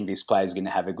down? I think this player is going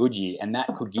to have a good year. And that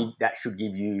should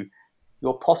give you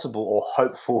your possible or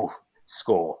hopeful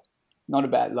score. Not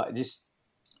about just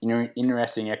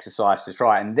interesting exercise to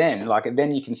try. And then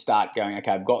then you can start going,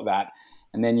 okay, I've got that.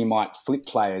 And then you might flip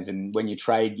players, and when you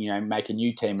trade, make a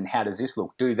new team, and how does this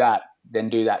look? Do that, then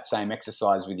do that same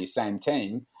exercise with your same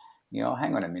team.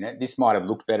 Hang on a minute, this might have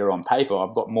looked better on paper.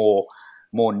 I've got more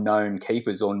known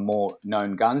keepers or more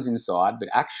known guns inside, but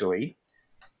actually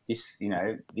this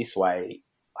way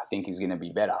I think is going to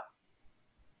be better.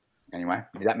 Anyway,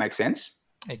 did that make sense?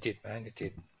 It did, man. It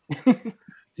did.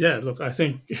 Yeah, look, I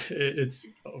think it's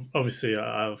obviously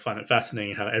I find it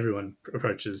fascinating how everyone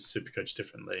approaches Supercoach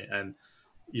differently, and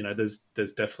there's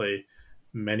definitely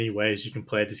many ways you can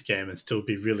play this game and still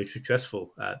be really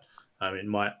successful at. I mean,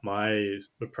 my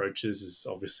approaches is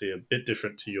obviously a bit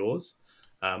different to yours.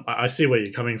 I see where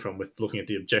you're coming from with looking at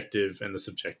the objective and the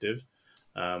subjective.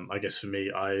 I guess for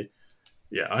me, I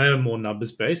am more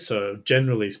numbers based. So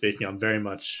generally speaking, I'm very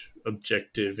much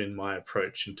objective in my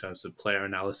approach in terms of player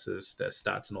analysis, their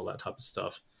stats, and all that type of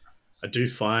stuff. I do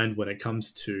find when it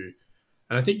comes to,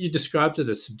 and I think you described it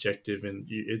as subjective, and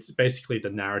it's basically the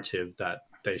narrative that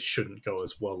they shouldn't go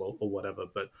as well or whatever.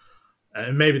 But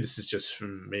and maybe this is just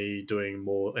from me doing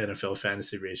more NFL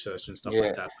fantasy research and stuff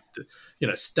like that. But,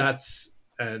 stats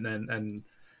and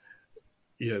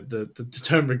the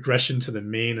term regression to the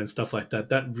mean and stuff like that.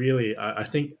 That really, I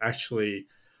think, actually,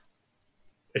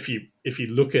 if you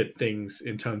look at things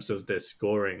in terms of their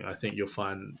scoring, I think you'll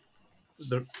find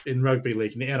in rugby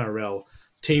league, in the NRL,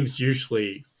 teams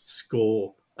usually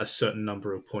score a certain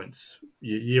number of points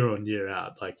year on year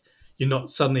out. Like, you're not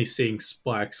suddenly seeing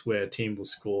spikes where a team will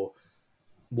score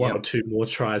one or two more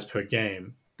tries per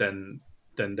game than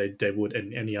they would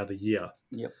in any other year.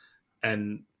 Yep.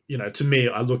 And to me,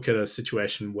 I look at a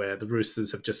situation where the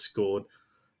Roosters have just scored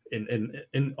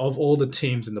in of all the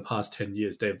teams in the past 10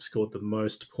 years, they've scored the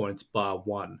most points bar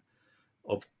one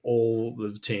of all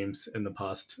the teams in the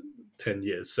past 10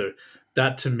 years. So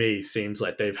that to me seems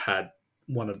like they've had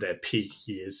one of their peak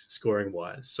years scoring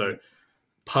wise. So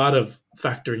part of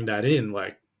factoring that in,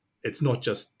 like, it's not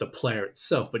just the player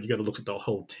itself, but you got to look at the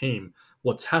whole team.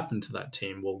 What's happened to that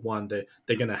team? Well, one, they're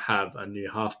going to have a new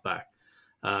halfback.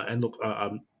 And look,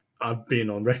 I've been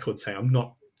on record saying I'm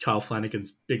not Kyle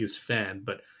Flanagan's biggest fan,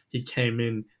 but he came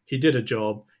in, he did a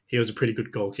job, he was a pretty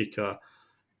good goal kicker.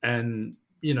 And,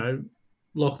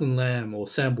 Lachlan Lamb or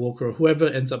Sam Walker or whoever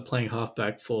ends up playing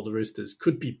halfback for the Roosters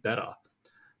could be better.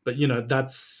 But,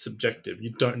 that's subjective.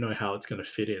 You don't know how it's going to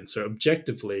fit in. So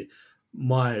objectively,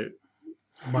 my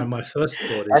first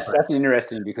thought is... That's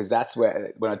interesting, because that's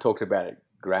where, when I talked about it,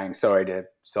 Graham, sorry to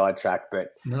sidetrack,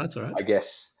 but no, that's all right. I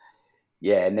guess,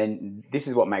 yeah, and then this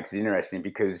is what makes it interesting,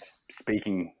 because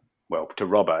speaking, well, to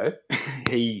Robbo,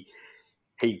 he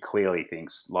clearly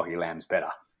thinks Lachie Lamb's better.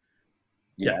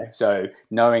 You know? So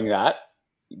knowing that,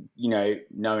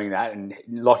 and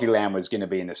Lachie Lamb was going to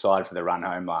be in the side for the run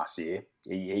home last year,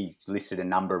 he listed a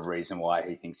number of reasons why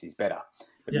he thinks he's better.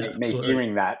 But me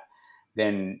hearing that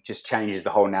then just changes the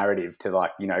whole narrative to,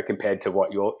 like, compared to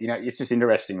what you're, it's just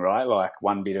interesting, right? Like,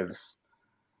 one bit of,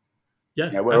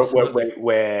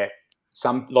 where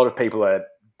a lot of people are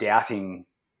doubting,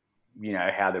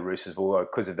 how the Roosters will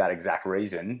work because of that exact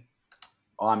reason.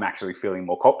 I'm actually feeling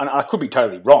more and I could be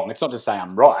totally wrong. It's not to say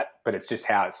I'm right, but it's just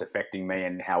how it's affecting me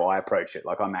and how I approach it.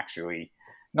 Like, I'm actually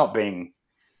not being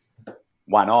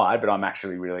one-eyed, but I'm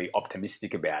actually really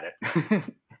optimistic about it.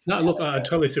 No, look, I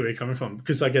totally see where you're coming from,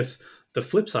 because I guess the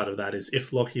flip side of that is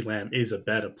if Lachie Lamb is a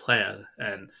better player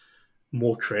and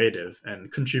more creative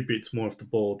and contributes more of the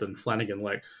ball than Flanagan,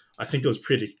 like, I think it was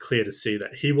pretty clear to see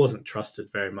that he wasn't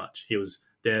trusted very much. He was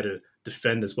there to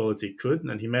defend as well as he could,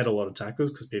 and he made a lot of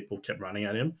tackles because people kept running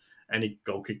at him, and he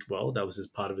goal kicked well. That was his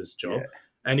part of his job,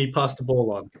 and he passed the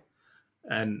ball on.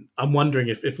 And I'm wondering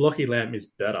if Lachie Lamb is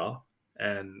better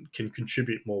and can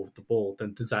contribute more with the ball,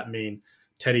 then does that mean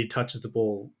Teddy touches the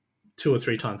ball 2 or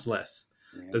 3 times less?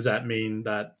 Yeah. Does that mean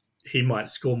that he might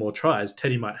score more tries?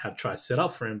 Teddy might have tries set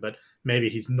up for him, but maybe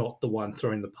he's not the one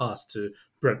throwing the pass to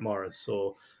Brett Morris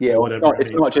or whatever.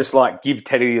 It's not just like give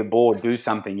Teddy the ball, do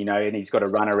something, and he's got to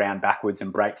run around backwards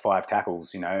and break 5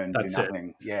 tackles, and that's do nothing.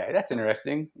 It. Yeah, that's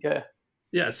interesting. Yeah.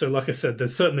 Yeah, so like I said,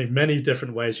 there's certainly many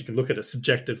different ways you can look at it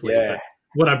subjectively. Yeah. But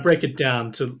when I break it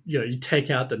down to, you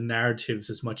take out the narratives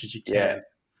as much as you can. Yeah.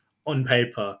 On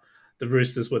paper, the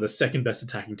Roosters were the second best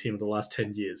attacking team of the last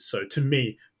 10 years. So to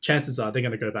me, chances are they're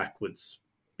going to go backwards,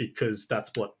 because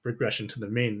that's what regression to the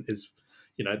mean is.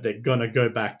 They're going to go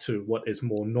back to what is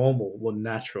more normal, more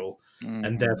natural. Mm-hmm.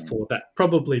 And therefore that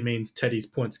probably means Teddy's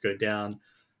points go down,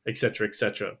 et cetera, et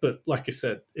cetera. But like I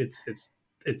said, it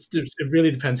really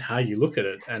depends how you look at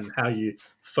it and how you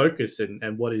focus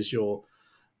and what is your,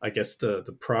 I guess,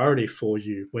 the priority for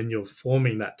you when you're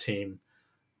forming that team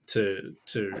to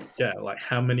like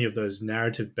how many of those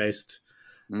narrative-based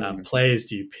players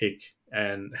do you pick,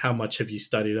 and how much have you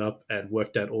studied up and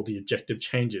worked out all the objective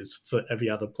changes for every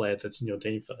other player that's in your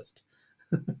team first?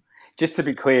 Just to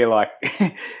be clear, like,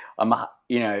 I'm,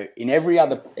 in every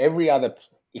other,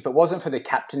 if it wasn't for the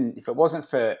captain, if it wasn't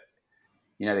for,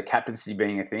 the captaincy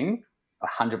being a thing,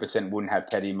 100% wouldn't have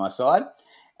Teddy in my side.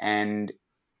 And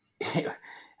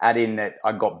add in that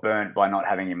I got burnt by not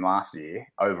having him last year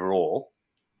overall.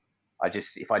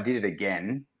 If I did it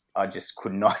again, I just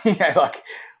could not,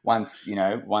 once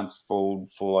full,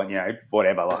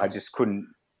 whatever. Like, I just couldn't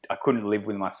live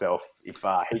with myself if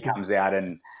he comes out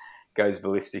and goes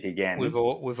ballistic again. We've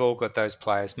all got those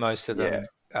players. Most of them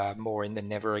are more in the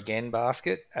never again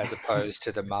basket as opposed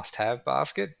to the must have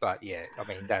basket. But yeah, I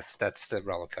mean that's the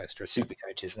roller coaster of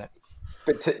Supercoach, isn't it?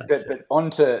 But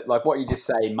onto like what you just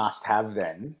say must have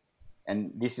then,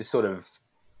 and this is sort of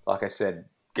like I said,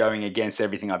 going against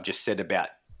everything I've just said about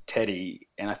Teddy,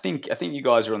 and I think you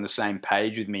guys are on the same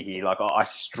page with me here. Like, I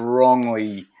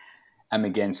strongly am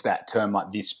against that term,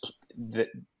 like this.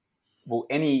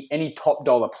 Any top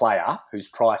dollar player who's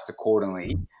priced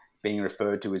accordingly being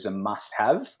referred to as a must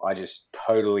have, I just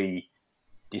totally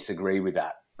disagree with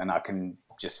that, and I can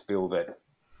just feel that,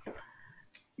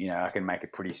 I can make a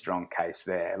pretty strong case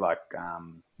there. Like,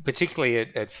 particularly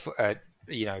at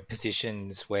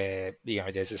positions where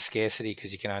there's a scarcity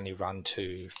because you can only run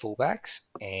 2 fullbacks,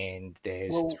 and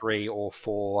there's 3 or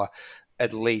 4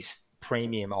 at least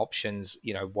premium options.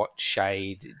 What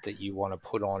shade that you want to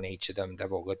put on each of them.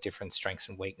 They've all got different strengths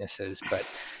and weaknesses, but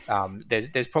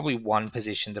there's probably one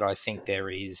position that I think there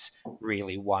is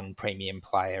really one premium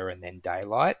player and then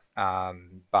daylight.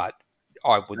 But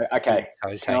I would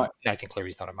say Nathan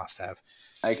Cleary's not a must-have.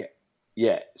 Okay.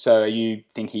 Yeah. So you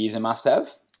think he is a must-have?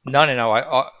 No.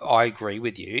 I agree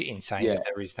with you in saying that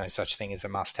there is no such thing as a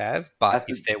must-have. But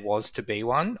if there was to be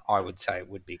one, I would say it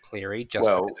would be Cleary just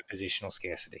because of positional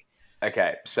scarcity.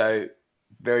 Okay. So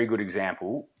very good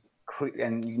example.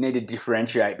 And you need to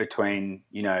differentiate between,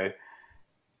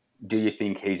 do you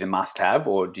think he's a must-have,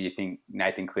 or do you think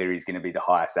Nathan Cleary is going to be the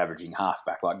highest averaging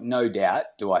halfback? Like, no doubt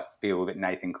do I feel that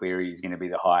Nathan Cleary is going to be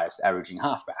the highest averaging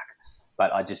halfback.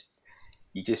 But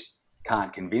you just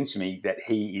can't convince me that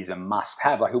he is a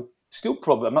must-have. Like, he'll still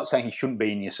probably, I'm not saying he shouldn't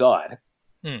be in your side.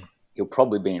 He'll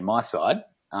probably be in my side,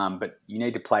 but you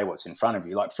need to play what's in front of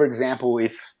you. Like, for example,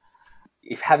 if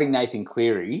having Nathan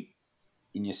Cleary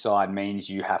in your side means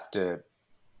you have to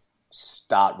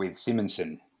start with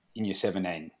Simonson in your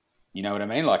 17, you know what I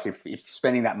mean? Like, if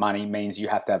spending that money means you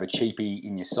have to have a cheapie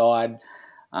in your side,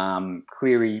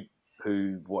 Cleary,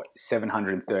 who,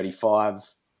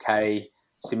 735K,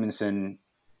 Simonson,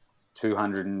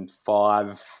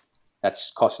 205,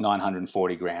 that's cost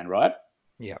 940 grand, right?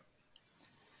 Yeah.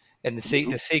 And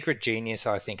the secret genius,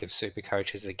 I think, of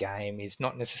Supercoach as a game is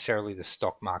not necessarily the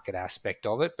stock market aspect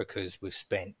of it, because we've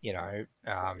spent,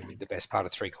 the best part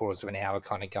of 3/4 of an hour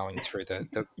kind of going through the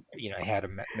how to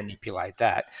manipulate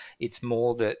that. It's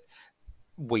more that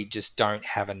we just don't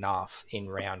have enough in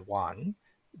round 1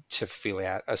 to fill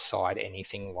out a side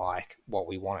anything like what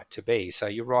we want it to be. So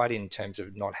you're right in terms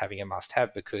of not having a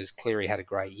must-have, because Cleary had a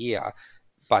great year,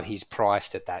 but he's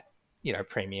priced at that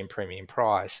premium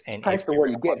price, and pays for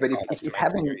what you get. But if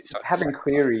having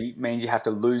Cleary means you have to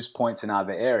lose points in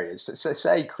other areas, so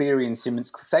say Cleary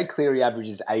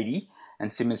averages 80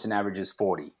 and Simonson averages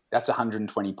 40, that's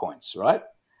 120 points, right?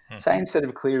 Say instead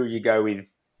of Cleary you go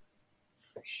with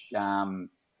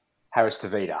Harris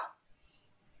Tavita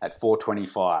at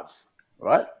 425,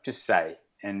 right? Just say,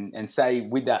 and say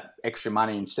with that extra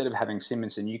money, instead of having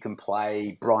Simonson, you can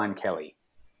play Brian Kelly,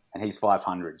 and he's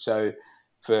 500. So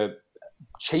for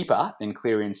cheaper than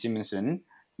Cleary and Simonson,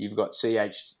 you've got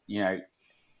Harris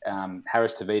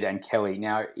Tavita and Kelly.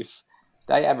 Now, if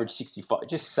they average 65,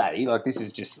 just say, like, this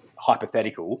is just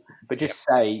hypothetical, but just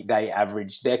say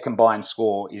their combined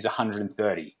score is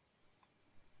 130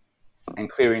 and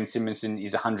Cleary and Simonson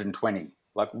is 120.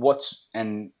 Like,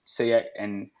 and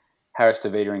Harris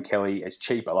Tavita and Kelly is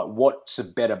cheaper. Like, what's a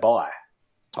better buy?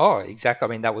 Oh, exactly. I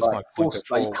mean, that was my point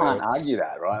before. You can't argue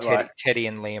that, right? Teddy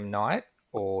and Liam Knight,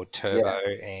 or Turbo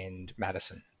and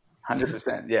Madison.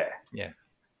 100%, yeah. Yeah.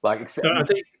 So I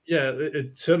think,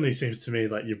 it certainly seems to me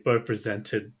like you've both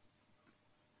presented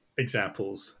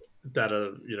examples that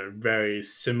are, very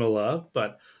similar,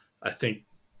 but I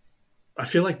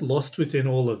feel like lost within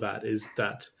all of that is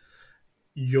that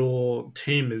your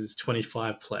team is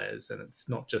 25 players and it's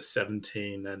not just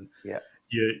 17. And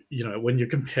when you're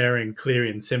comparing Cleary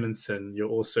and Simonson, you're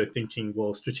also thinking,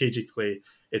 well, strategically,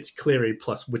 it's Cleary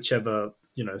plus whichever,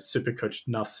 Supercoach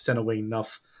Nuff, Centre Wing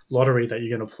Nuff lottery that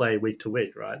you're going to play week to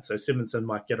week, right? So Simonson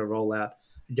might get a rollout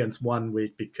against one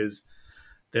week because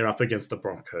they're up against the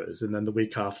Broncos, and then the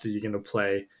week after you're going to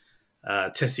play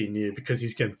Tessie New because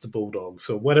he's against the Bulldogs,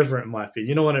 or whatever it might be.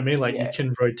 You know what I mean? Like, you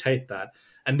can rotate that.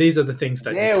 And these are the things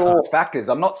that they're all factors.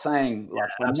 I'm not saying,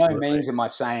 by no means am I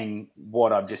saying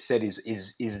what I've just said is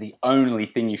the only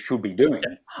thing you should be doing.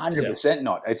 100%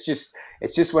 not. It's just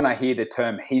when I hear the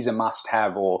term he's a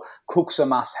must-have, or Cook's a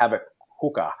must-have at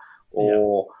hooker,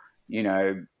 or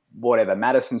whatever,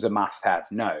 Madison's a must-have.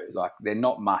 No, like, they're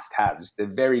not must-haves. They're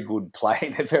very good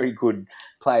They're very good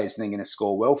players, and they're going to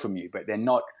score well from you, but they're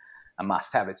not a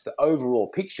must-have. It's the overall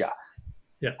picture.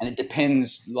 Yeah. And it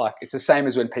depends, like, it's the same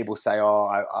as when people say, oh,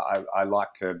 I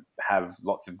like to have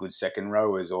lots of good second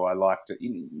rowers, or I like to,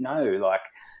 you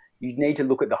need to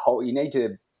look at the whole, you need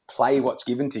to play what's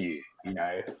given to you,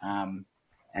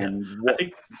 I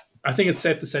think it's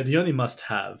safe to say the only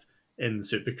must-have in the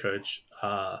Supercoach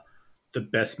are the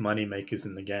best money makers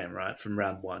in the game, right? From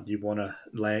round 1, you want to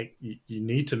you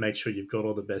need to make sure you've got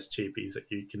all the best cheapies that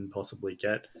you can possibly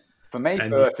get. For me,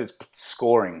 first, it's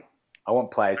scoring. I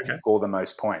want players to score the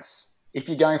most points. If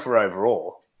you're going for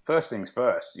overall, first things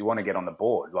first, you want to get on the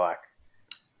board.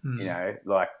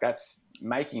 That's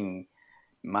making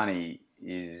money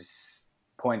is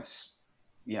points,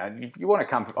 if you want to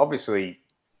come, obviously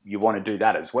you want to do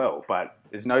that as well, but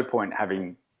there's no point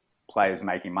having players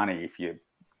making money if you're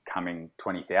coming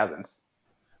 20,000th.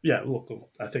 Yeah, look,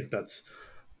 I think that's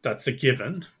a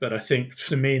given. But I think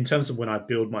for me, in terms of when I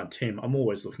build my team, I'm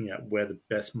always looking at where the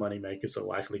best money makers are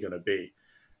likely going to be,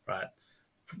 right?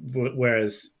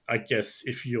 Whereas I guess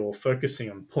if you're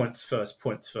focusing on points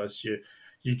first,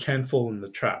 you can fall in the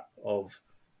trap of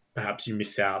perhaps you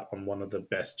miss out on one of the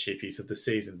best cheapies of the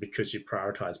season because you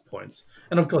prioritize points.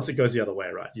 And of course, it goes the other way,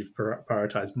 right? You've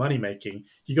prioritized money making.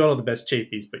 You got all the best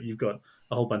cheapies, but you've got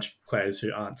a whole bunch of players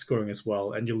who aren't scoring as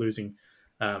well, and you're losing.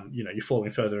 You're falling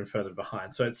further and further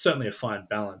behind. So it's certainly a fine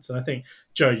balance. And I think,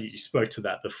 Joe, you spoke to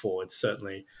that before. It's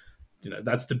certainly,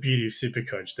 that's the beauty of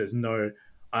Supercoach. There's no,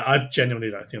 I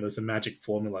genuinely don't think there's a magic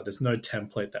formula. There's no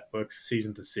template that works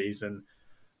season to season.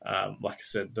 Like I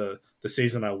said, the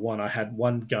season I won, I had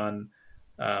one gun.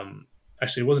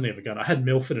 Actually, it wasn't even a gun. I had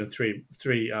Milford and three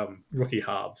rookie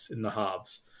halves in the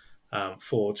halves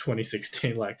for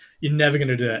 2016. Like, you're never going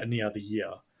to do that any other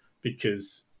year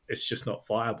because it's just not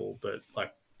viable. But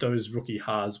like those rookie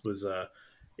halves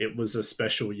it was a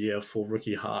special year for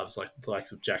rookie halves, like the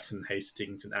likes of Jackson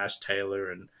Hastings and Ash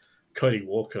Taylor and Cody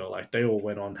Walker. Like, they all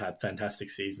went on, had fantastic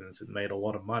seasons and made a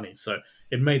lot of money. So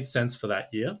it made sense for that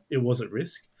year. It was at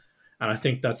risk. And I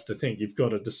think that's the thing. You've got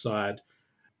to decide,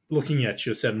 looking at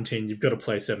your 17, you've got to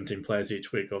play 17 players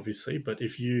each week, obviously. But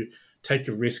if you take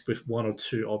a risk with one or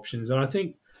two options, and I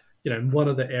think, one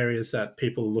of the areas that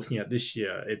people are looking at this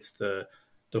year, it's the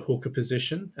hooker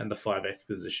position and the 5/8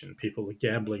 position. People are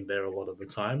gambling there a lot of the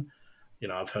time.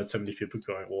 I've heard so many people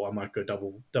going, well, I might go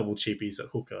double cheapies at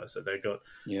hooker. So they got,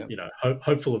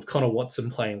 hopeful of Connor Watson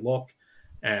playing lock,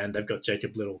 and they've got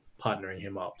Jacob Little partnering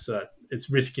him up. So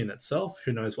it's risky in itself.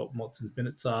 Who knows what Watson's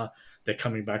minutes are? They're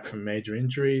coming back from major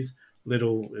injuries.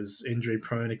 Little is injury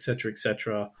prone, etc.,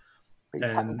 etc.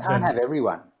 And you can't have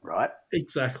everyone, right?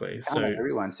 Exactly. You can't have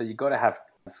everyone. So you've got to have.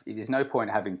 There's no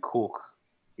point having Cook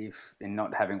in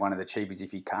not having one of the cheapies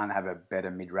if you can't have a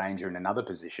better mid ranger in another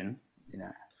position.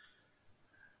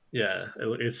 Yeah,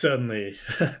 it's certainly.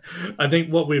 I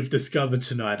think what we've discovered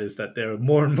tonight is that there are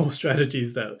more and more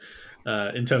strategies that,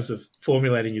 in terms of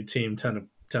formulating your team, in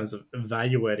terms of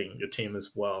evaluating your team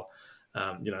as well.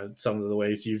 Some of the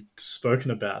ways you've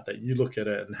spoken about that you look at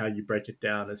it and how you break it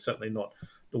down is certainly not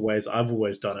the ways I've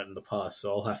always done it in the past.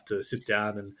 So I'll have to sit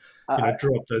down and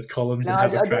draw up those columns and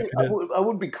have a crack at it. I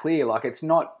would be clear, like it's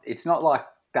not like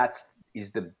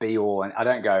is the be all, and I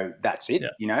don't go, that's it.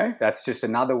 Yeah. That's just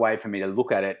another way for me to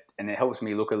look at it, and it helps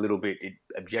me look a little bit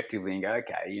objectively and go,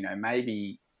 okay,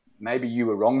 maybe you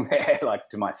were wrong there, like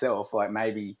to myself, like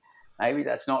maybe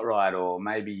that's not right, or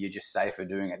maybe you're just safer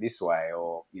doing it this way,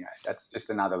 or that's just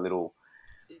another little.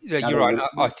 You're right.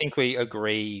 I think we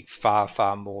agree far,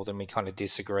 far more than we kind of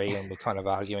disagree, and we're kind of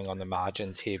arguing on the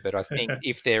margins here. But I think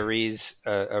if there is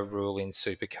a rule in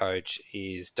Supercoach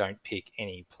is don't pick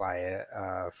any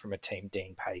player from a team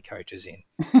Dean Pay coaches in.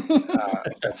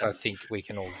 I think we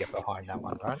can all get behind that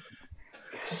one, right?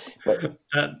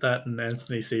 That and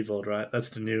Anthony Seibold, right? That's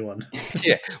the new one.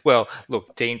 Yeah. Well,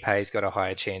 look, Dean Pay's got a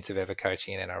higher chance of ever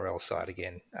coaching an NRL side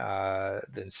again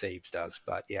than Siebes does.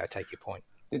 But yeah, I take your point.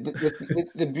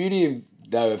 The beauty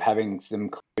of having some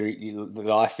Cleary, that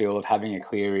I feel of having a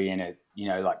Cleary in it,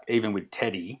 like even with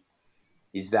Teddy,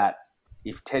 is that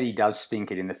if Teddy does stink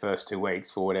it in the first 2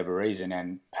 weeks for whatever reason,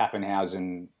 and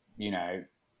Pappenhausen,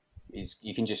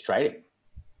 you can just trade him.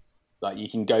 Like, you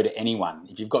can go to anyone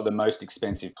if you've got the most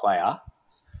expensive player.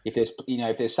 If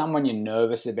there's someone you're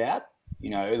nervous about,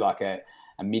 like a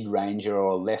mid ranger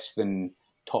or less than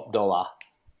top dollar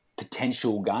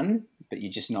potential gun, but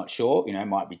you're just not sure, it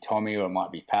might be Tommy or it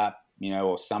might be Pap,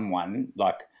 or someone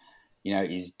like,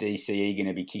 is DCE going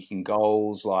to be kicking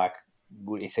goals? Like,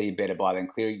 is he a better buy than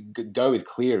Cleary? Go with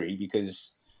Cleary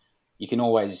because you can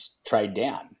always trade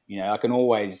down. I can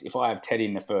always, if I have Teddy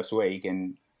in the first week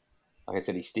and, like I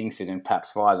said, he stinks it and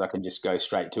Paps fires, I can just go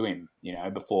straight to him,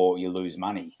 before you lose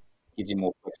money. Gives you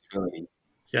more flexibility.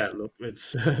 Yeah, look,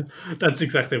 it's that's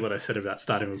exactly what I said about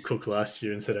starting with Cook last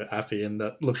year instead of Appy, and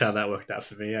look how that worked out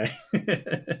for me, eh?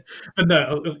 But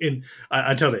no,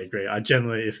 I totally agree. I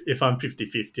generally, if I'm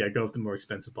 50-50, I go with the more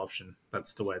expensive option.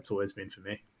 That's the way it's always been for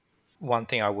me. One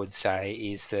thing I would say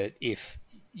is that if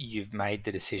you've made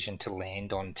the decision to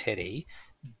land on Teddy,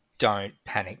 don't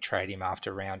panic trade him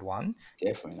after round one.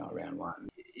 Definitely not round one.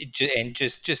 And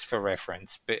just for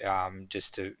reference, but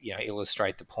just to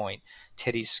illustrate the point,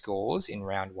 Teddy's scores in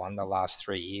round one the last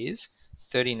 3 years,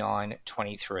 39,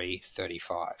 23,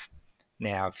 35.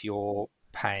 Now, if you're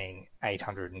paying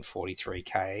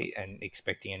 843K and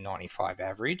expecting a 95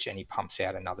 average and he pumps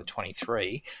out another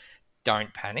 23,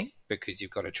 don't panic, because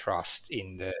you've got to trust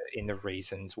in the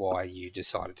reasons why you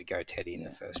decided to go Teddy in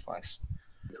the first place.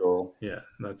 Cool. Yeah,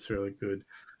 that's really good.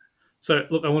 So,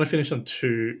 look, I want to finish on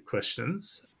 2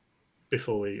 questions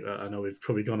before we. I know we've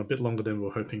probably gone a bit longer than we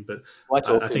were hoping, but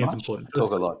I think it's important. I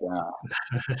talk a lot.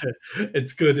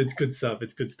 It's good. It's good stuff.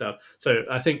 It's good stuff. So,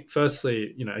 I think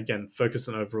firstly, again, focus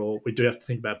on overall. We do have to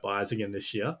think about buys again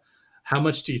this year. How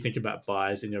much do you think about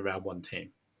buys in your round 1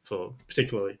 team, for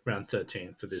particularly round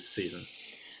 13 for this season?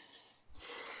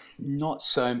 Not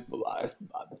so.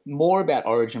 More about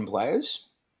Origin players.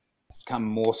 Come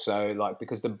more so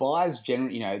because the buys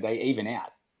generally, they even out.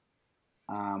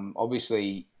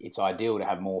 Obviously, it's ideal to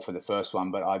have more for the first one,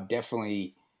 but I'm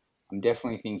definitely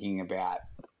thinking about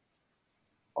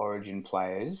Origin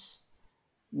players.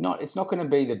 It's not going to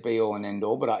be the be all and end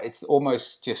all, but it's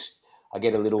almost just I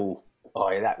get a little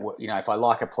if I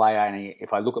like a player and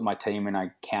if I look at my team and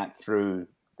I count through,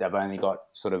 they've only got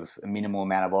sort of a minimal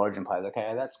amount of Origin players.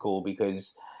 Okay, that's cool,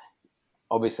 because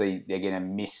obviously they're going to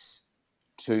miss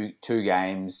two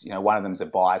games. One of them's a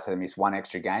bye, so they miss one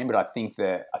extra game. But I think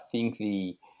the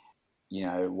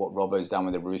what Robbo's done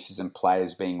with the Roosters and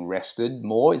players being rested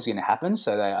more is going to happen.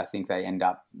 So I think they end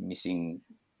up missing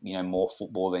more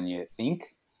football than you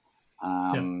think.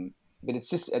 But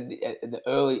it's just at the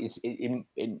early,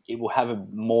 it will have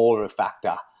more of a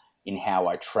factor in how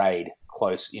I trade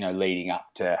close, leading up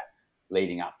to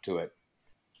it.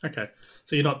 Okay,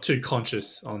 so you're not too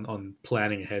conscious on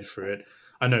planning ahead for it.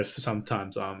 I know for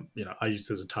sometimes, I use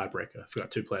it as a tiebreaker. If I've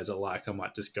got 2 players I like, I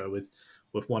might just go with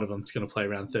one of them that's going to play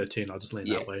around 13. I'll just lean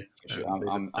that way. For sure.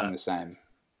 I'm the same.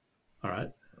 All right.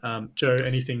 Joe,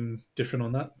 anything different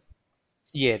on that?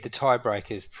 Yeah, the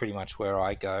tiebreaker is pretty much where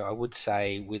I go. I would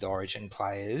say with Origin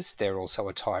players, they're also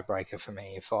a tiebreaker for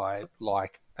me if I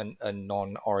like a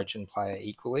non-Origin player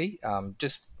equally.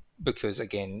 Just because,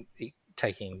 again,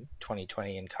 taking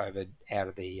 2020 and COVID out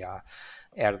of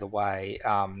the way,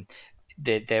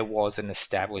 there was an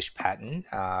established pattern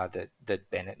that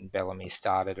Bennett and Bellamy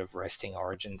started of resting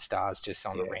Origin stars just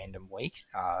on a random week,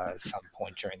 some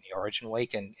point during the Origin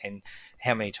week, and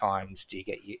how many times do you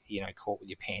get caught with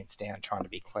your pants down trying to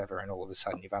be clever, and all of a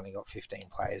sudden you've only got 15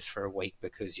 players for a week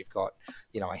because you've got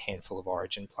a handful of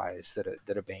Origin players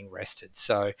that are being rested.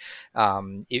 So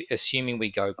assuming we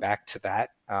go back to that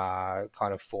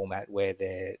kind of format where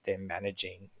they're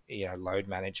managing load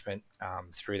management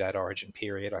through that Origin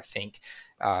period, I think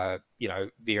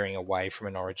veering away from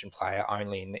an Origin player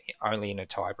only in a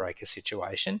tiebreaker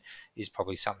situation is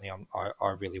probably something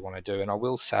I really want to do. And I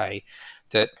will say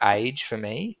that age for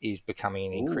me is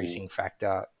becoming an increasing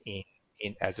factor in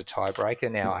as a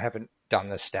tiebreaker. Now, I haven't done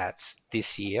the stats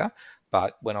this year,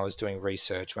 but when I was doing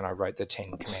research, when I wrote the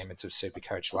 10 Commandments of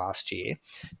Supercoach last year,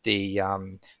 the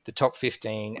top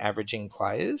 15 averaging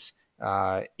players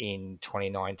in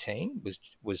 2019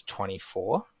 was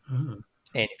 24. Mm.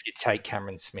 And if you take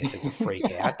Cameron Smith as a freak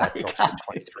out, that drops to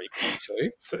 23.2.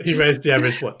 So he raised the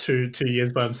average, 2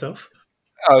 years by himself?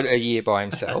 Oh, a year by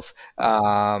himself.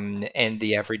 And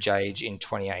the average age in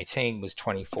 2018 was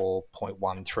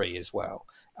 24.13 as well.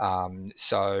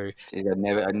 So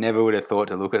I never would have thought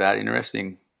to look at that.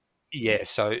 Interesting. Yeah,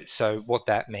 so what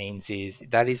that means is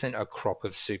that isn't a crop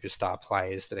of superstar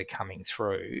players that are coming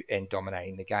through and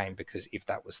dominating the game, because if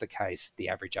that was the case, the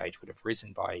average age would have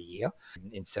risen by a year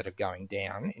instead of going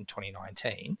down in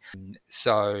 2019.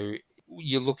 So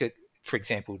you look at, for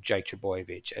example, Jake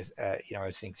Trbojevic as an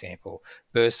example,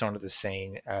 burst onto the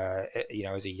scene,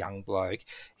 as a young bloke.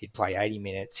 He'd play 80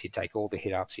 minutes. He'd take all the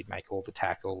hit ups. He'd make all the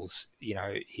tackles.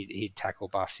 He'd tackle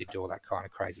bust. He'd do all that kind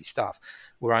of crazy stuff.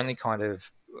 We're only kind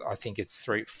of, I think it's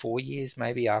 3-4 years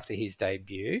maybe after his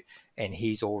debut, and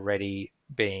he's already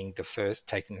being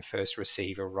taking the first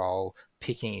receiver role,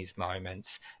 picking his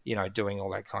moments, doing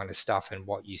all that kind of stuff. And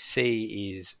what you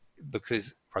see is,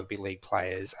 because rugby league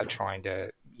players are trying to,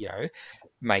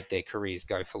 make their careers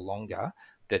go for longer,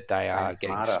 that they are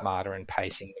getting smarter and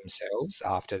pacing themselves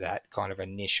after that kind of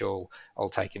initial, I'll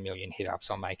take 1 million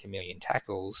hit-ups, I'll make 1 million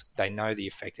tackles. They know the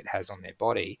effect it has on their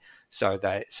body. So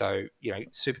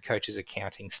Supercoach is a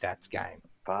counting stats game.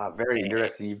 Very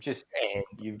interesting.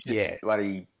 You've just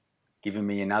bloody given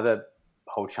me another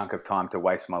whole chunk of time to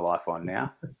waste my life on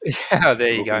now.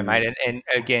 There you go, mate. And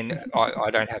again, I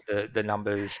don't have the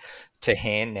numbers to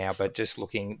hand now, but just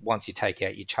looking, once you take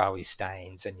out your Charlie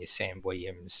Staines and your Sam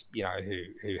Williams,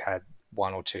 who had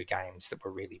 1 or 2 games that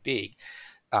were really big,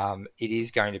 it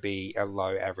is going to be a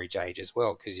low average age as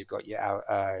well, because you've got your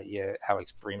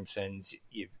Alex Brimsons,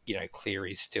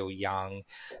 Cleary's still young,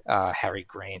 Harry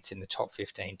Grant's in the top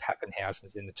 15,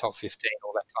 Pappenhausen's in the top 15,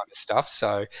 all that kind of stuff.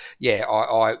 So yeah,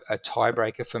 a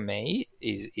tiebreaker for me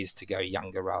is to go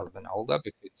younger rather than older,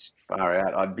 because far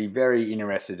out. I'd be very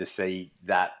interested to see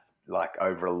that, like,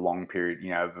 over a long period,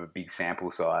 over a big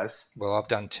sample size. Well, I've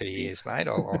done 2 years, mate.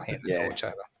 I'll hand the torch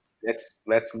over.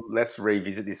 Let's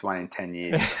revisit this one in 10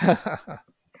 years.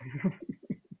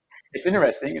 It's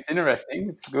interesting.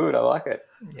 It's good. I like it.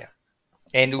 Yeah.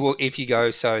 And if you go,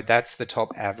 so that's the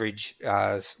top average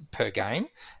per game,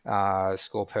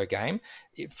 score per game.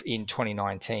 If in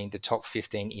 2019, the top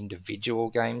 15 individual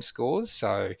game scores.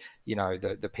 So,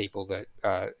 the people that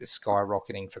are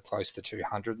skyrocketing for close to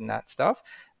 200 and that stuff,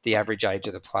 the average age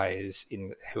of the players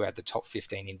who had the top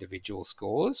 15 individual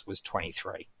scores was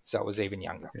 23. So it was even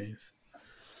younger. Jeez.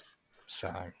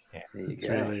 So, yeah. It's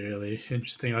really, really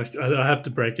interesting. I have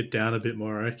to break it down a bit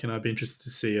more. I reckon I'd be interested to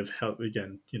see of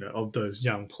those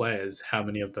young players, how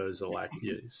many of those are like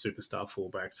superstar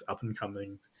fullbacks, up and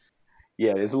coming.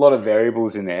 Yeah, there's a lot of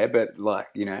variables in there, but like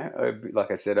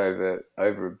I said, over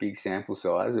a big sample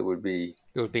size, it would be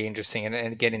interesting. And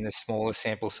again, in the smaller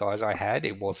sample size I had,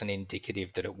 it wasn't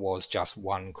indicative that it was just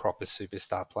one crop of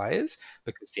superstar players,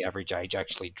 because the average age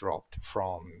actually dropped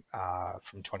from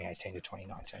 2018 to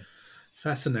 2019.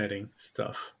 Fascinating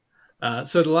stuff.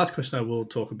 So the last question I will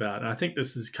talk about, and I think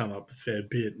this has come up a fair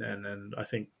bit, and I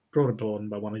think brought on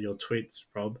by one of your tweets,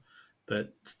 Rob,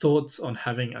 but thoughts on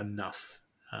having enough.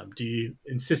 Do you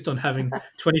insist on having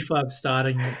 25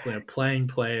 starting playing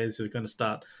players who are going to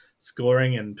start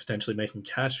scoring and potentially making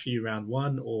cash for you round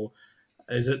one, or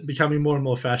is it becoming more and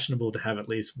more fashionable to have at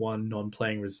least one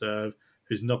non-playing reserve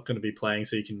who's not going to be playing,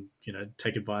 so you can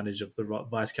take advantage of the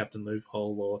vice captain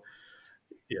loophole? Or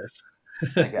yes.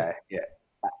 Okay, yeah.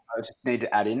 I just need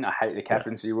to add in, I hate the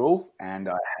captaincy rule and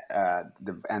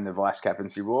the vice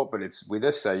captaincy rule, but it's with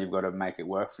us, so you've got to make it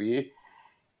work for you.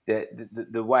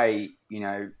 The way,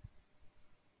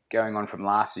 going on from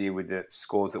last year with the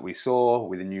scores that we saw,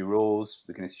 with the new rules,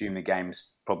 we can assume the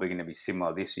game's probably going to be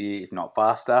similar this year, if not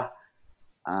faster.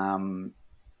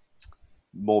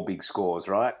 More big scores,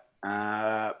 right?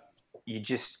 You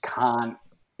just can't.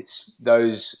 It's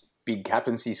those big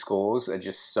captaincy scores are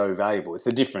just so valuable. It's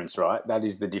the difference, right? That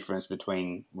is the difference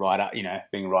between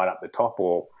being right up the top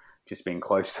or just being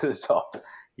close to the top.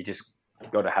 You just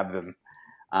got to have them.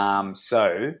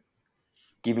 So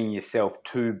giving yourself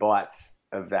 2 bites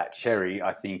of that cherry,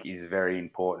 I think, is very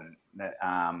important.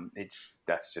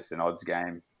 That's just an odds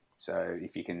game. So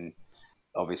if you can,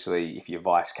 obviously, if your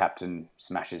vice captain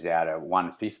smashes out a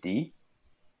 150,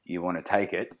 you want to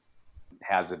take it.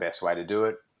 How's the best way to do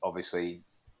it? Obviously,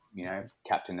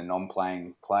 captain a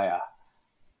non-playing player.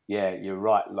 Yeah, you're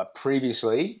right. Like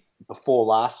previously, before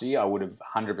last year, I would have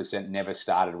 100% never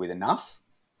started with enough.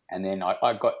 And then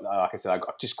I got, like I said, I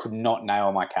just could not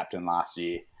nail my captain last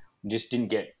year. Just didn't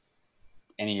get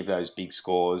any of those big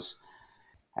scores,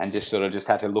 and just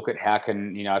had to look at how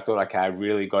can, I thought, okay, I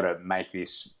really got to make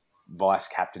this vice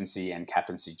captaincy and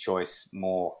captaincy choice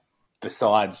more,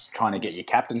 besides trying to get your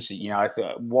captaincy. I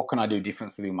thought, what can I do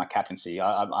differently with my captaincy?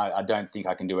 I don't think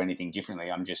I can do anything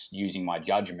differently. I'm just using my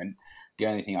judgment. The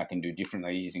only thing I can do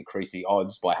differently is increase the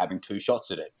odds by having 2 shots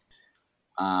at it.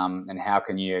 And how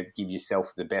can you give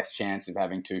yourself the best chance of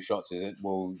having 2 shots at it?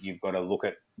 Well, you've got to look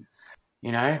at,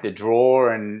 the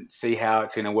draw and see how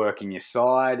it's going to work in your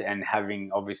side, and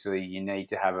obviously you need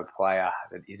to have a player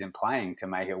that isn't playing to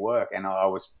make it work. And I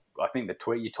think the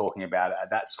tweet you're talking about, at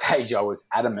that stage, I was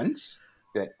adamant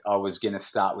that I was going to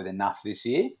start with enough this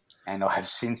year, and I have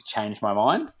since changed my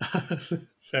mind.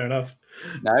 Fair enough.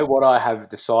 No, what I have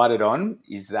decided on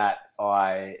is that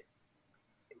I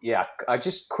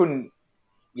just couldn't.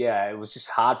 Yeah, it was just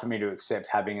hard for me to accept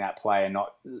having that player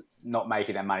not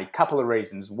making that money. Couple of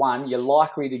reasons. One, you're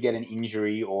likely to get an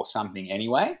injury or something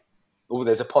anyway. Or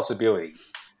there's a possibility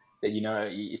that,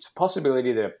 it's a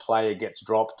possibility that a player gets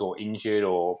dropped or injured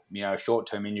or, a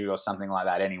short-term injury or something like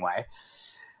that anyway.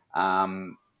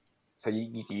 So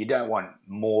you don't want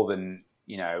more than,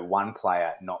 one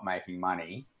player not making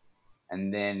money.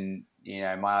 And then,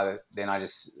 then I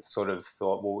just sort of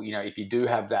thought, well, if you do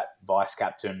have that vice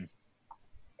captain,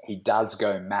 he does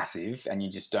go massive and you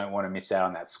just don't want to miss out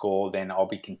on that score, then I'll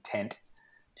be content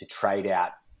to trade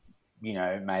out,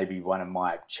 maybe one of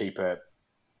my cheaper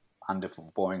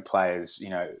underperforming players,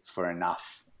 for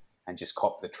enough, and just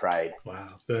cop the trade.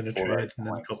 Wow. Burn a trade and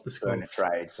then cop the score. Burn a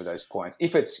trade for those points.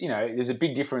 If it's, there's a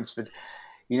big difference, but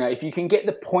if you can get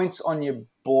the points on your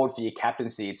board for your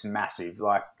captaincy, it's massive.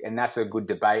 Like, and that's a good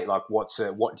debate. Like, what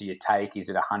do you take? Is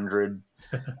it 100?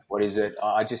 What is it?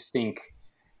 I just think,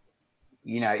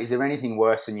 is there anything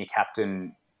worse than your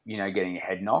captain, getting a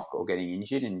head knock or getting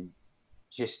injured? And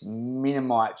just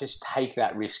just take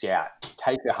that risk out.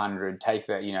 Take the 100, take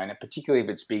the, and particularly if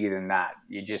it's bigger than that,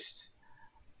 you just,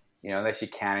 unless you're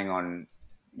counting on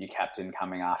your captain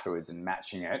coming afterwards and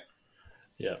matching it.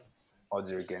 Yeah. Odds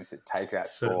are against it. Take that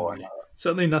score.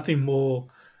 Certainly nothing more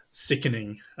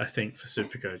sickening, I think, for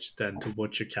Supercoach than to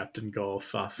watch your captain go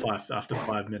off after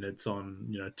 5 minutes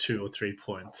on 2 or 3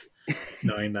 points,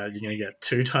 knowing that you're going to get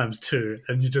 2 times 2,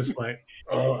 and you're just like,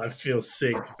 oh, I feel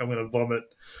sick. I'm going to vomit.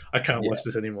 I can't watch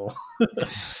this anymore.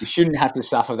 You shouldn't have to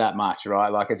suffer that much, right?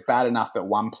 Like, it's bad enough that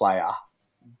one player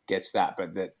gets that,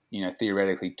 but that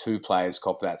theoretically 2 players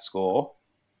cop that score.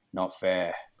 Not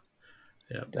fair.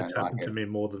 Yeah, it's happened to me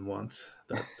more than once.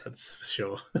 That's for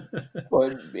sure.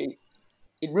 Well,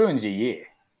 it ruins your year.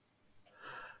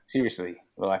 Seriously.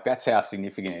 Like, that's how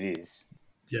significant it is.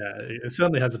 Yeah, it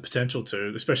certainly has the potential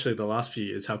to, especially the last few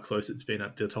years, how close it's been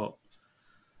at the top.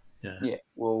 Yeah. Yeah.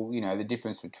 Well, the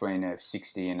difference between a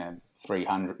 60 and a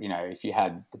 300, if you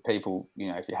had the people,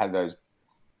 if you had those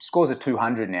scores of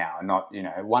 200 now, not,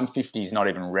 150 is not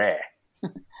even rare.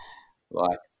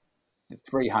 Like,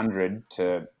 300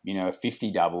 to,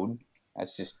 50 doubled,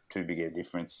 that's just too big a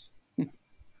difference.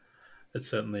 It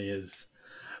certainly is.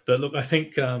 But look, I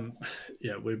think,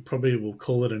 we probably will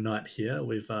call it a night here.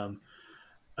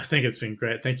 I think it's been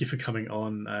great. Thank you for coming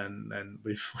on, and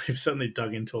we've certainly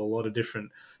dug into a lot of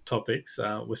different topics.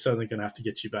 We're certainly going to have to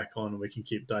get you back on, and we can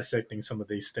keep dissecting some of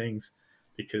these things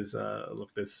because,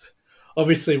 look, there's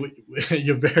obviously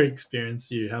you're very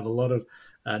experienced. You have a lot of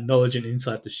knowledge and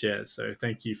insight to share. So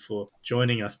thank you for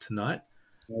joining us tonight.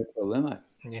 No problem.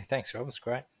 Yeah, thanks, Rob. It was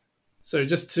great. So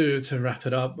just to wrap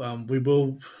it up, we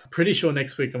will, pretty sure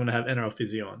next week I'm going to have NRL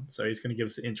Physio on. So he's going to give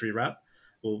us an injury wrap.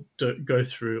 We'll go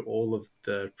through all of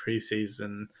the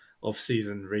preseason,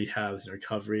 off-season rehabs and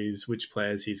recoveries, which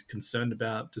players he's concerned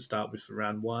about to start with for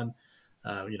round 1,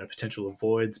 potential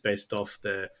avoids based off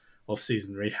their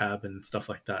off-season rehab and stuff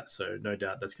like that. So no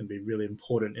doubt that's going to be really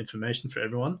important information for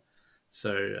everyone.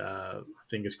 So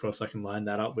fingers crossed I can line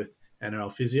that up with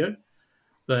NRL Physio.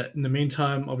 But in the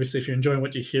meantime, obviously, if you're enjoying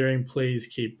what you're hearing, please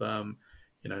keep,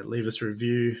 leave us a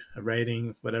review, a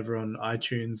rating, whatever on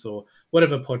iTunes or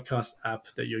whatever podcast app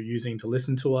that you're using to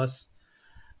listen to us.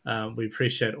 We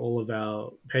appreciate all of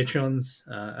our Patreons,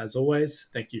 as always.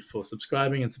 Thank you for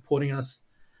subscribing and supporting us.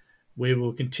 We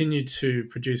will continue to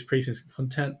produce preseason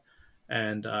content,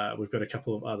 and we've got a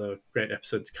couple of other great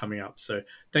episodes coming up. So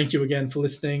thank you again for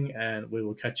listening, and we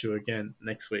will catch you again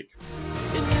next week.